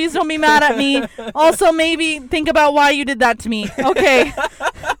love. Please don't be mad at me. Also, maybe think about why you did that to me. Okay.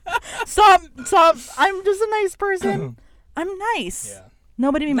 Stop. I'm just a nice person. I'm nice. Yeah.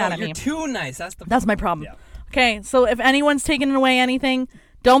 Nobody be mad at you're me. too nice. That's my problem. Yeah. Okay, so if anyone's taking away anything,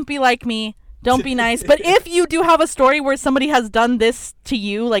 don't be like me. Don't be nice. But if you do have a story where somebody has done this to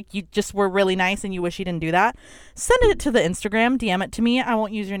you, like you just were really nice and you wish you didn't do that, send it to the Instagram, DM it to me. I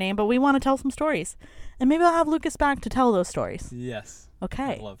won't use your name, but we want to tell some stories. And maybe I'll have Lucas back to tell those stories. Yes.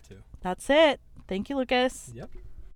 Okay. I'd love to. That's it. Thank you, Lucas. Yep.